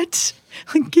 what?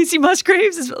 Like Casey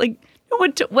Musgraves is like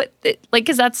what? Like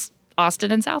because that's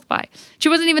Austin and South by. She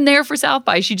wasn't even there for South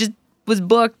by. She just was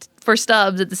booked for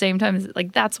Stubbs at the same time.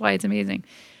 Like that's why it's amazing.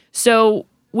 So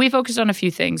we focused on a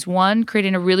few things. One,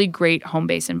 creating a really great home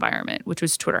base environment, which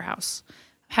was Twitter House.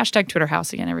 Hashtag Twitter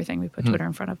House again. Everything we put Twitter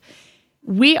in front of.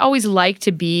 We always like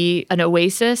to be an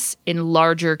oasis in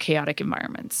larger chaotic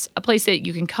environments, a place that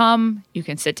you can come, you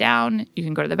can sit down, you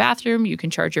can go to the bathroom, you can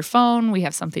charge your phone, we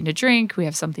have something to drink, we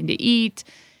have something to eat.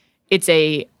 It's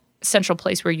a central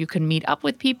place where you can meet up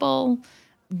with people,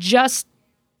 just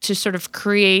to sort of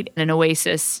create an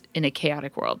oasis in a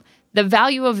chaotic world. The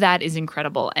value of that is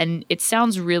incredible. And it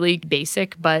sounds really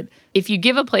basic, but if you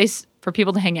give a place for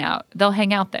people to hang out, they'll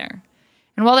hang out there.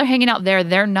 And while they're hanging out there,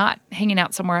 they're not hanging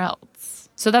out somewhere else.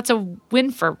 So that's a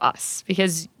win for us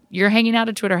because you're hanging out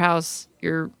at Twitter House.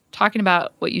 You're talking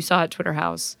about what you saw at Twitter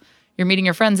House. You're meeting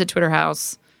your friends at Twitter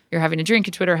House. You're having a drink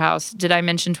at Twitter House. Did I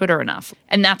mention Twitter enough?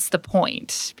 And that's the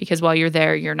point, because while you're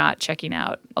there, you're not checking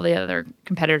out all the other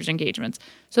competitors' engagements.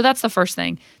 So that's the first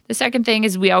thing. The second thing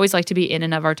is we always like to be in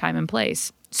and of our time and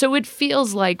place. So it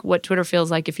feels like what Twitter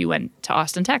feels like if you went to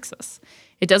Austin, Texas.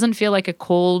 It doesn't feel like a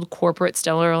cold corporate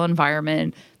sterile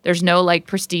environment. There's no like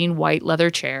pristine white leather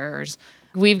chairs.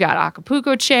 We've got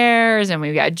Acapulco chairs, and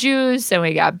we've got juice, and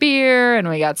we got beer, and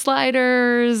we got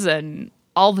sliders, and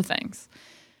all the things.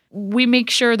 We make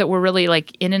sure that we're really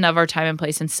like in and of our time and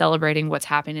place and celebrating what's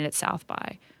happening at South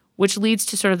by, which leads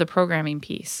to sort of the programming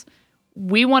piece.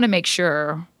 We want to make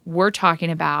sure we're talking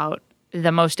about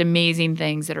the most amazing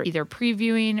things that are either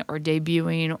previewing or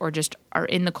debuting or just are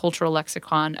in the cultural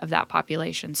lexicon of that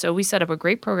population. So we set up a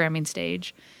great programming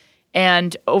stage,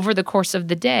 and over the course of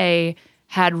the day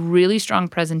had really strong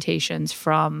presentations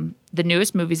from the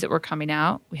newest movies that were coming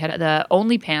out. We had the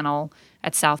only panel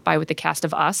at South by with the cast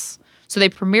of Us. So they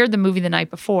premiered the movie the night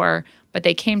before, but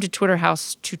they came to Twitter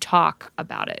House to talk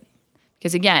about it.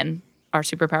 Because again, our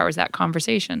superpower is that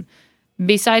conversation.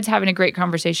 Besides having a great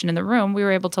conversation in the room, we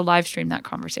were able to live stream that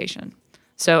conversation.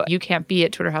 So you can't be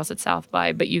at Twitter House at South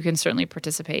by, but you can certainly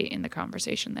participate in the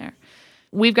conversation there.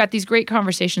 We've got these great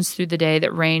conversations through the day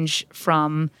that range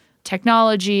from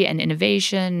technology and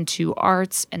innovation to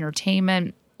arts,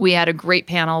 entertainment. We had a great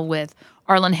panel with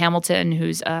Arlen Hamilton,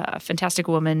 who's a fantastic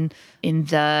woman in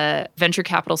the venture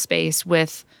capital space,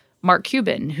 with Mark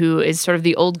Cuban, who is sort of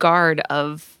the old guard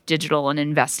of digital and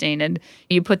investing. And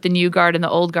you put the new guard and the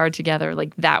old guard together,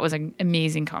 like that was an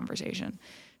amazing conversation.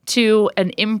 To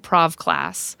an improv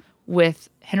class with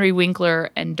Henry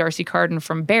Winkler and Darcy Carden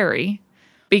from Barry,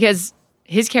 because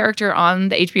his character on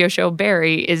the HBO show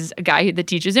Barry is a guy that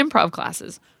teaches improv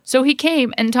classes. So he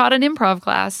came and taught an improv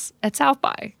class at South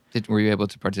by. Were you able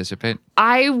to participate?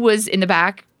 I was in the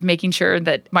back making sure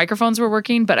that microphones were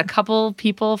working, but a couple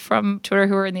people from Twitter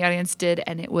who were in the audience did,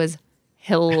 and it was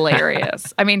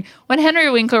hilarious. I mean, when Henry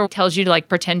Winkler tells you to like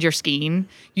pretend you're skiing,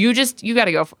 you got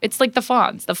to go for it. It's like the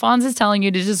Fonz. The Fonz is telling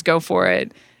you to just go for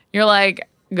it. You're like,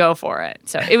 go for it.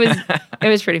 So it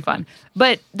was pretty fun.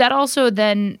 But that also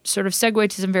then sort of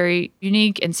segued to some very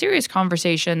unique and serious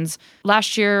conversations.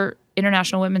 Last year,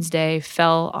 International Women's Day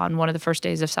fell on one of the first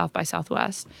days of South by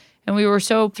Southwest. And we were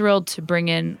so thrilled to bring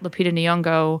in Lupita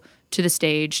Nyong'o to the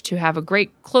stage to have a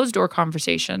great closed-door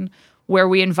conversation where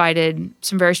we invited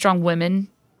some very strong women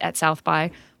at South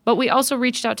by, but we also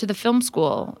reached out to the film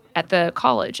school at the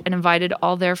college and invited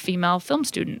all their female film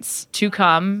students to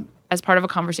come as part of a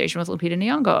conversation with Lupita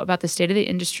Nyong'o about the state of the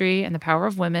industry and the power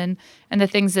of women and the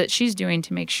things that she's doing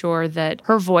to make sure that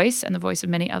her voice and the voice of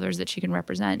many others that she can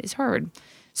represent is heard.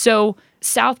 So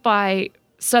South by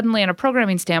suddenly, on a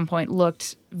programming standpoint,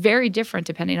 looked very different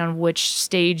depending on which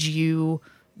stage you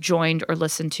joined or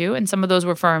listened to. And some of those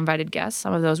were for our invited guests.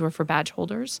 Some of those were for badge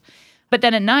holders. But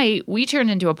then at night, we turned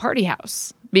into a party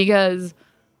house because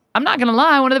I'm not going to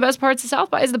lie, one of the best parts of South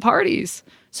by is the parties.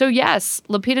 So yes,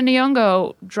 Lupita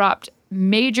Nyong'o dropped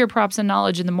major props and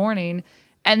knowledge in the morning.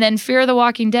 And then Fear of the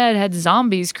Walking Dead had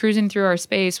zombies cruising through our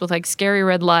space with like scary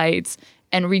red lights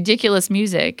and ridiculous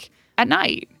music at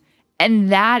night.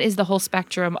 And that is the whole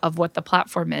spectrum of what the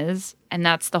platform is. And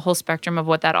that's the whole spectrum of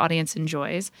what that audience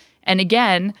enjoys. And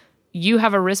again, you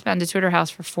have a wristband to Twitter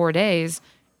House for 4 days.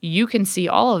 You can see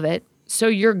all of it. So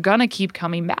you're going to keep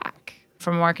coming back.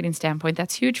 From a marketing standpoint,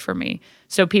 that's huge for me.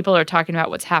 So people are talking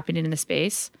about what's happening in the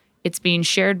space. It's being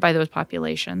shared by those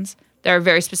populations. There are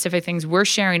very specific things we're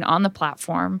sharing on the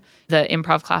platform. The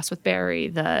improv class with Barry,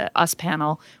 the Us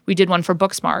panel. We did one for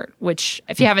Booksmart, which,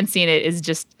 if you haven't seen it, is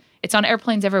just, it's on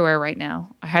airplanes everywhere right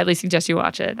now. I highly suggest you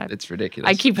watch it. It's ridiculous.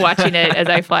 I keep watching it as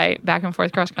I fly back and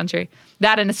forth cross country.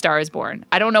 That and A Star is Born.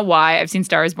 I don't know why. I've seen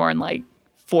Star is Born like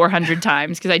 400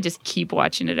 times because I just keep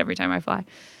watching it every time I fly.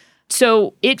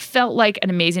 So it felt like an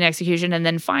amazing execution. And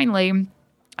then finally,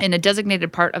 in a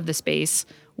designated part of the space,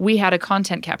 we had a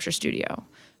content capture studio.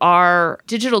 Our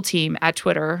digital team at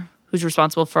Twitter, who's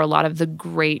responsible for a lot of the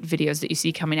great videos that you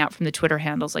see coming out from the Twitter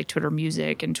handles like Twitter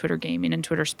Music and Twitter Gaming and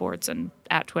Twitter Sports and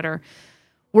at Twitter,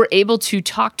 were able to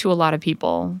talk to a lot of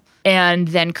people and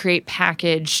then create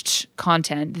packaged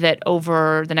content that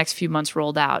over the next few months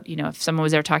rolled out. You know, if someone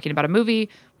was there talking about a movie,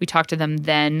 we talked to them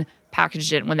then,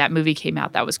 packaged it. When that movie came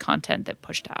out, that was content that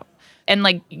pushed out. And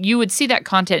like you would see that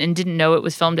content and didn't know it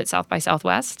was filmed at South by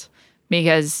Southwest,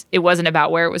 because it wasn't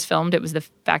about where it was filmed. It was the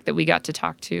fact that we got to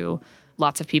talk to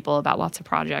lots of people about lots of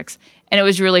projects. And it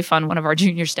was really fun. One of our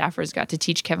junior staffers got to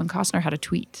teach Kevin Costner how to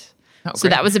tweet. Oh, so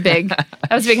that was a big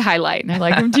highlight. And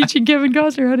I'm teaching Kevin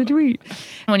Costner how to tweet.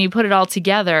 When you put it all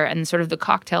together and sort of the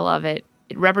cocktail of it,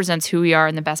 it represents who we are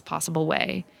in the best possible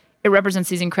way. It represents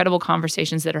these incredible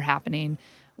conversations that are happening.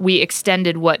 We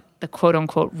extended what the quote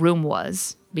unquote room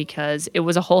was, because it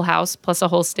was a whole house plus a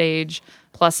whole stage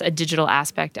plus a digital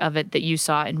aspect of it that you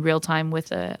saw in real time with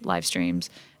the live streams,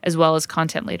 as well as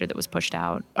content later that was pushed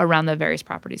out around the various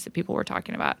properties that people were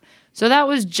talking about. So that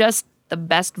was just the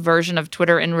best version of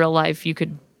Twitter in real life you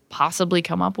could possibly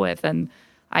come up with. And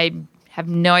I have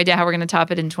no idea how we're going to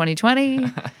top it in 2020.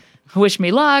 Wish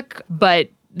me luck. But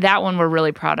that one we're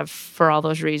really proud of for all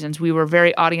those reasons. We were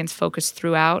very audience focused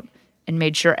throughout and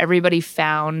made sure everybody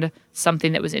found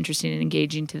something that was interesting and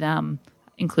engaging to them,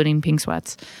 including Pink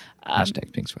Sweats.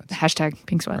 Hashtag Pink Sweats. Hashtag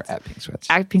Pink Sweats. Or at Pink Sweats.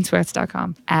 At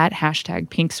pinksweats.com. At hashtag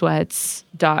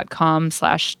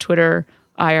pinksweats.com/Twitter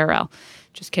IRL.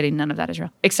 Just kidding. None of that is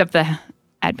real. Except the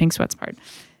at Pink Sweats part.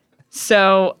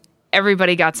 So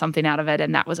everybody got something out of it,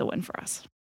 and that was a win for us.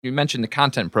 You mentioned the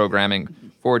content programming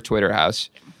for Twitter House.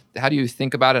 How do you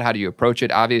think about it? How do you approach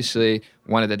it? Obviously,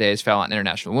 one of the days fell on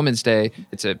International Women's Day.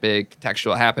 It's a big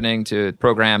textual happening to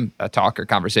program a talk or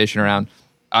conversation around.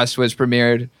 Us was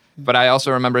premiered. But I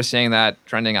also remember seeing that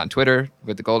trending on Twitter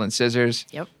with the golden scissors.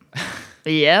 Yep.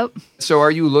 Yep. So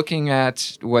are you looking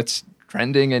at what's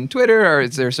trending in Twitter, or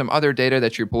is there some other data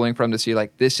that you're pulling from to see,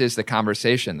 like, this is the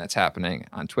conversation that's happening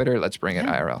on Twitter? Let's bring it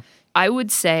IRL. I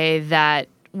would say that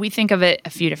we think of it a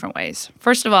few different ways.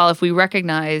 First of all, if we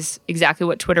recognize exactly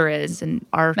what Twitter is, and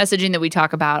our messaging that we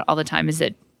talk about all the time is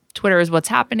that Twitter is what's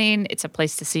happening. It's a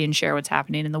place to see and share what's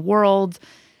happening in the world.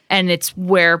 And it's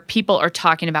where people are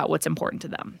talking about what's important to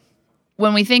them.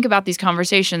 When we think about these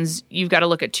conversations, you've got to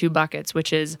look at two buckets,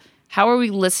 which is how are we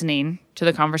listening to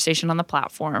the conversation on the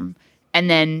platform, and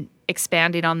then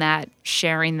expanding on that,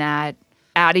 sharing that,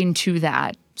 adding to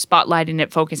that, spotlighting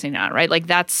it, focusing on it, right? Like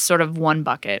that's sort of one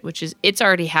bucket, which is it's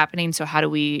already happening. So how do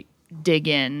we dig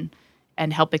in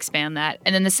and help expand that?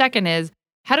 And then the second is,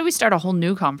 how do we start a whole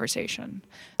new conversation?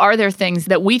 Are there things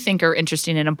that we think are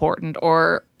interesting and important,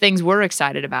 or things we're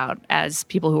excited about as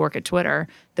people who work at Twitter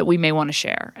that we may want to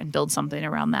share and build something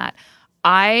around that?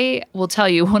 I will tell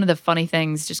you one of the funny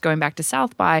things, just going back to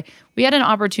South by, we had an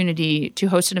opportunity to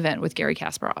host an event with Garry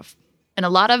Kasparov. And a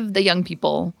lot of the young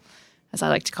people, as I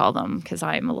like to call them, because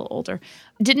I'm a little older,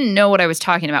 didn't know what I was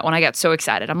talking about when I got so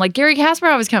excited. I'm like, Garry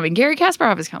Kasparov is coming. Garry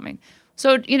Kasparov is coming.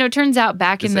 So, turns out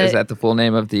Is that the full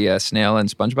name of the snail in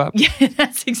SpongeBob?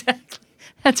 Yeah,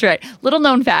 that's right. Little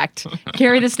known fact.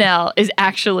 Gary the Snail is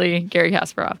actually Garry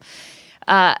Kasparov.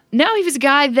 No, he was a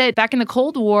guy that back in the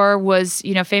Cold War was,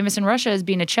 famous in Russia as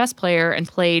being a chess player and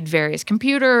played various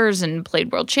computers and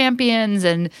played world champions.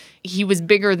 And he was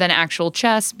bigger than actual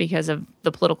chess because of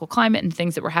the political climate and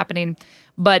things that were happening.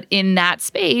 But in that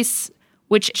space,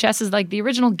 which chess is like the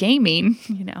original gaming,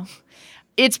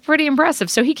 it's pretty impressive.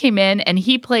 So he came in and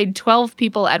he played 12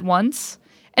 people at once.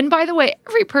 And by the way,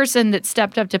 every person that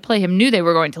stepped up to play him knew they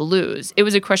were going to lose. It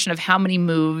was a question of how many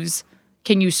moves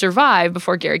can you survive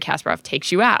before Garry Kasparov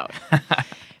takes you out.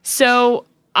 So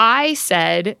I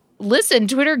said, listen,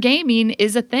 Twitter gaming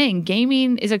is a thing.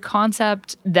 Gaming is a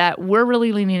concept that we're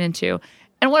really leaning into.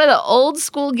 And one of the old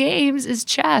school games is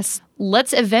chess.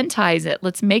 Let's eventize it.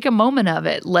 Let's make a moment of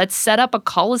it. Let's set up a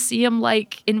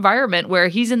Coliseum-like environment where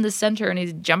he's in the center and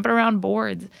he's jumping around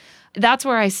boards. That's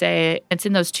where I say it's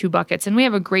in those two buckets. And we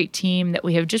have a great team that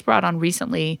we have just brought on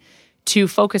recently to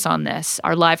focus on this,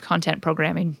 our live content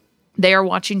programming. They are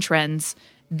watching trends.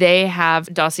 They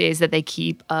have dossiers that they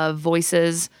keep of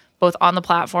voices, both on the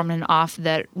platform and off,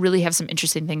 that really have some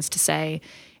interesting things to say.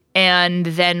 And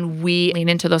then we lean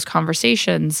into those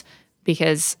conversations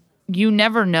because you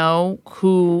never know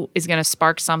who is going to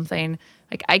spark something.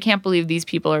 Like, I can't believe these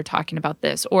people are talking about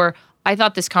this. Or I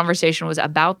thought this conversation was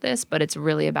about this, but it's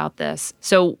really about this.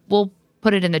 So we'll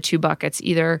put it in the two buckets,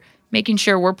 either making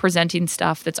sure we're presenting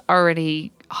stuff that's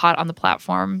already hot on the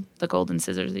platform, the golden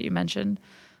scissors that you mentioned.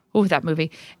 Oh, that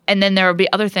movie. And then there will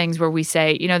be other things where we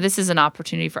say, this is an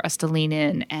opportunity for us to lean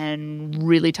in and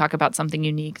really talk about something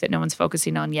unique that no one's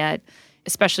focusing on yet,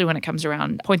 especially when it comes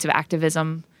around points of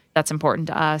activism. That's important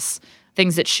to us.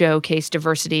 Things that showcase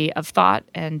diversity of thought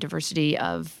and diversity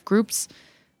of groups.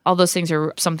 All those things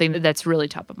are something that's really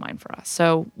top of mind for us.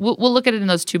 So we'll look at it in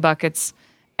those two buckets.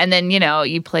 And then,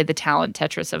 you play the talent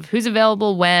Tetris of who's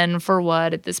available, when, for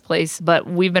what, at this place. But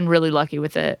we've been really lucky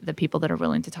with the people that are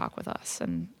willing to talk with us.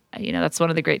 And, that's one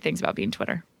of the great things about being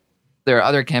Twitter. There are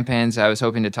other campaigns I was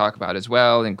hoping to talk about as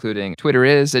well, including Twitter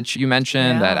Is that you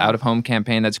mentioned, that out-of-home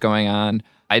campaign that's going on.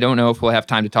 I don't know if we'll have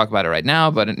time to talk about it right now,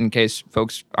 but in case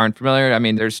folks aren't familiar, I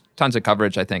mean, there's tons of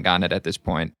coverage, I think, on it at this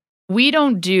point. We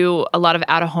don't do a lot of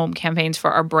out-of-home campaigns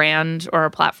for our brand or our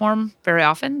platform very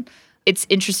often. It's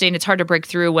interesting. It's hard to break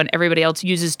through when everybody else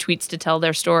uses tweets to tell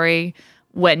their story,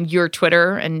 when you're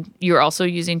Twitter and you're also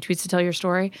using tweets to tell your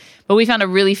story. But we found a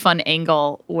really fun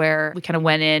angle where we kind of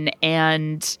went in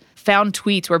and found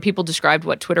tweets where people described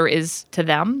what Twitter is to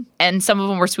them. And some of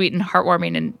them were sweet and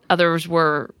heartwarming and others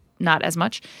were not as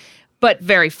much, but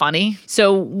very funny.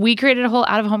 So we created a whole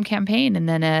out-of-home campaign and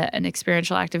then an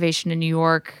experiential activation in New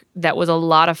York that was a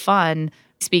lot of fun,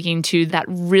 speaking to that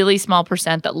really small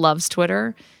percent that loves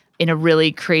Twitter in a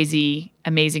really crazy,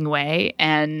 amazing way.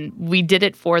 And we did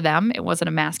it for them. It wasn't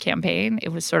a mass campaign. It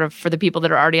was sort of for the people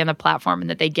that are already on the platform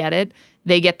and that they get it.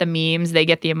 They get the memes, they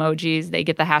get the emojis, they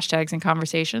get the hashtags and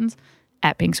conversations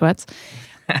at Pink Sweats.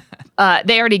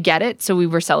 They already get it, so we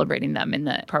were celebrating them in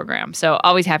the program. So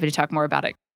always happy to talk more about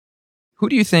it. Who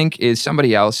do you think is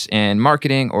somebody else in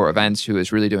marketing or events who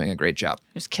is really doing a great job?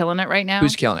 Who's killing it right now?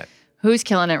 Who's killing it? Who's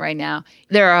killing it right now?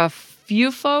 There are a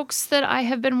few folks that I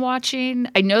have been watching.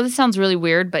 I know this sounds really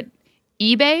weird, but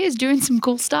eBay is doing some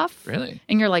cool stuff. Really?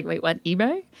 And you're like, wait, what,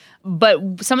 eBay?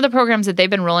 But some of the programs that they've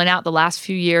been rolling out the last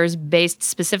few years based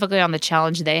specifically on the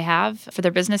challenge they have for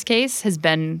their business case has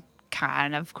been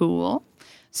kind of cool.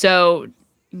 So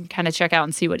kind of check out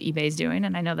and see what eBay's doing.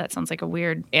 And I know that sounds like a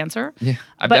weird answer. Yeah,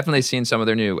 I've definitely seen some of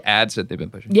their new ads that they've been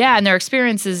pushing. Yeah, and their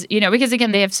experiences, because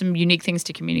again, they have some unique things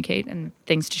to communicate and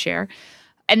things to share.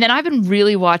 And then I've been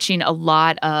really watching a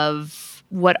lot of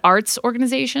what arts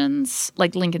organizations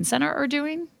like Lincoln Center are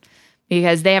doing,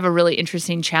 because they have a really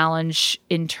interesting challenge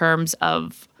in terms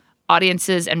of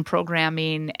audiences and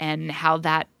programming and how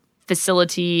that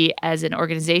facility as an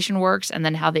organization works, and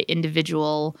then how the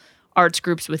individual arts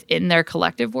groups within their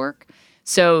collective work.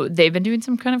 So they've been doing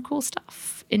some kind of cool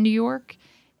stuff in New York.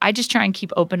 I just try and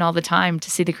keep open all the time to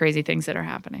see the crazy things that are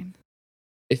happening.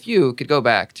 If you could go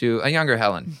back to a younger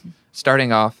Helen,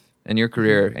 starting off in your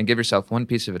career, and give yourself one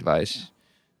piece of advice,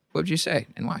 what would you say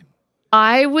and why?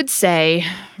 I would say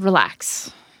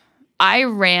relax. I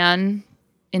ran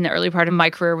in the early part of my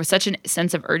career with such a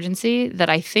sense of urgency that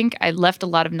I think I left a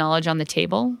lot of knowledge on the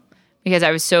table because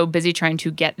I was so busy trying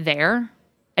to get there.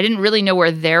 I didn't really know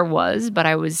where there was, but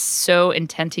I was so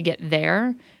intent to get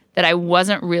there that I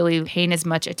wasn't really paying as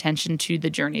much attention to the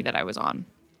journey that I was on.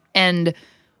 And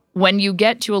when you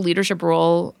get to a leadership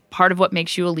role, part of what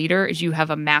makes you a leader is you have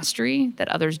a mastery that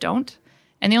others don't.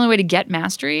 And the only way to get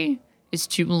mastery is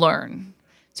to learn.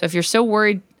 So if you're so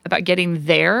worried about getting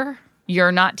there,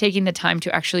 you're not taking the time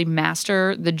to actually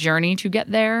master the journey to get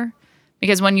there.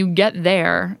 Because when you get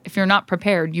there, if you're not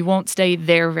prepared, you won't stay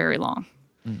there very long.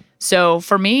 So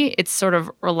for me, it's sort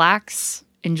of relax,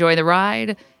 enjoy the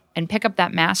ride, and pick up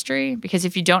that mastery. Because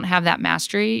if you don't have that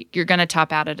mastery, you're going to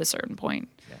top out at a certain point.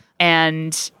 Yeah.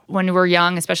 And when we're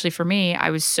young, especially for me,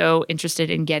 I was so interested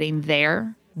in getting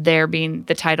there. There being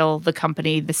the title, the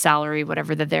company, the salary,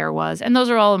 whatever the there was. And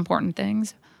those are all important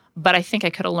things. But I think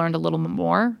I could have learned a little bit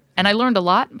more. And I learned a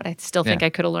lot, but I still think I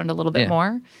could have learned a little bit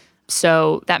more.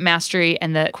 So that mastery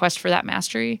and the quest for that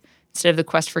mastery, instead of the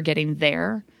quest for getting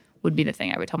there, would be the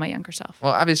thing I would tell my younger self.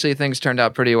 Well, obviously things turned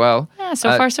out pretty well. Yeah,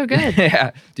 so far so good. Yeah.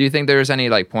 Do you think there was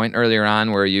any point earlier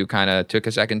on where you kind of took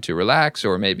a second to relax,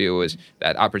 or maybe it was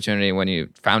that opportunity when you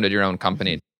founded your own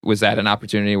company? Was that an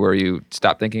opportunity where you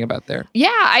stopped thinking about there? Yeah,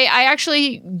 I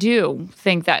actually do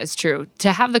think that is true.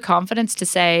 To have the confidence to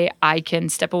say I can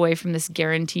step away from this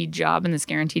guaranteed job and this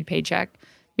guaranteed paycheck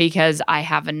because I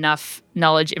have enough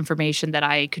knowledge, information that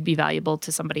I could be valuable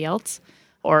to somebody else,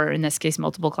 or in this case,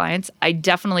 multiple clients. I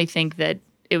definitely think that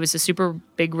it was a super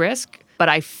big risk, but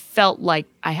I felt like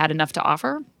I had enough to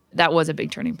offer. That was a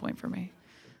big turning point for me.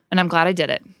 And I'm glad I did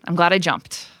it. I'm glad I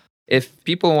jumped. If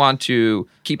people want to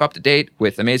keep up to date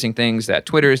with amazing things that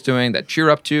Twitter is doing, that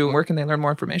you're up to, where can they learn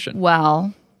more information?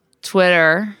 Well,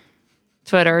 Twitter.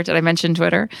 Did I mention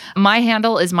Twitter? My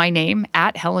handle is my name,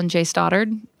 at Helen J.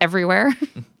 Stoddard, everywhere.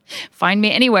 Find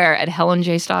me anywhere at Helen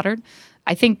J. Stoddard.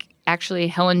 I think actually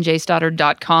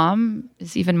helenjstoddard.com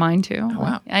is even mine too. Oh,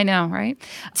 wow. I know, right?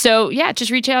 So yeah,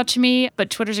 just reach out to me. But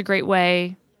Twitter's a great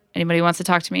way. Anybody wants to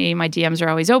talk to me, my DMs are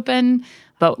always open.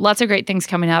 But lots of great things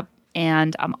coming up.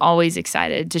 And I'm always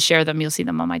excited to share them. You'll see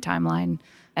them on my timeline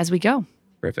as we go.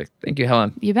 Perfect. Thank you,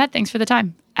 Helen. You bet. Thanks for the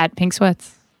time. At Pink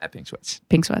Sweats. At Pink Sweats.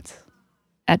 Pink Sweats.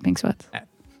 At Pink Sweats. At.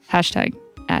 Hashtag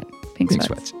at Pink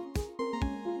Sweats.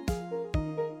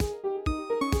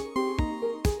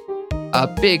 A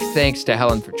big thanks to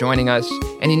Helen for joining us.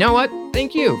 And you know what?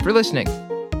 Thank you for listening.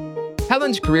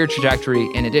 Helen's career trajectory,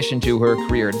 in addition to her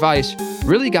career advice,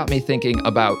 really got me thinking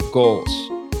about goals,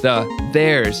 the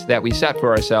theirs that we set for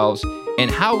ourselves, and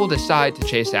how we'll decide to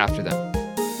chase after them.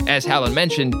 As Helen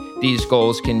mentioned, these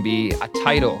goals can be a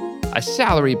title, a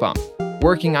salary bump,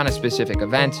 working on a specific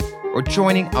event, or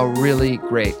joining a really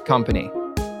great company.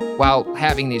 While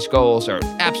having these goals are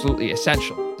absolutely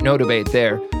essential, no debate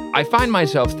there, I find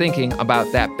myself thinking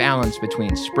about that balance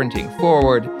between sprinting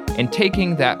forward and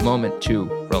taking that moment to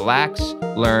relax,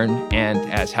 learn, and,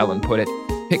 as Helen put it,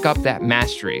 pick up that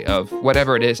mastery of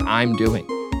whatever it is I'm doing.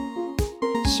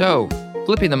 So,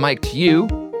 flipping the mic to you,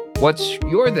 what's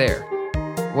your there?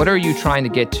 What are you trying to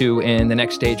get to in the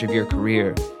next stage of your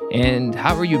career? And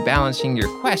how are you balancing your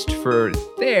quest for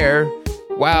there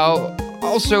while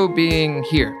also being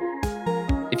here?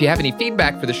 If you have any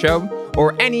feedback for the show,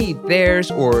 or any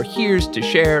theirs or here's to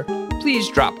share, please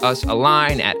drop us a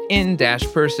line at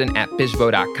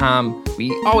in-person@bizbo.com.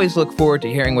 We always look forward to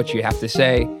hearing what you have to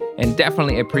say and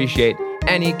definitely appreciate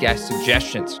any guest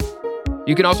suggestions.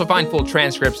 You can also find full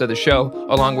transcripts of the show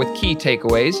along with key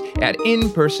takeaways at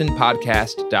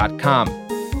inpersonpodcast.com.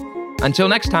 Until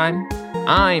next time,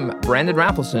 I'm Brandon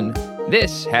Raffleson.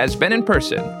 This has been In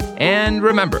Person. And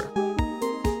remember,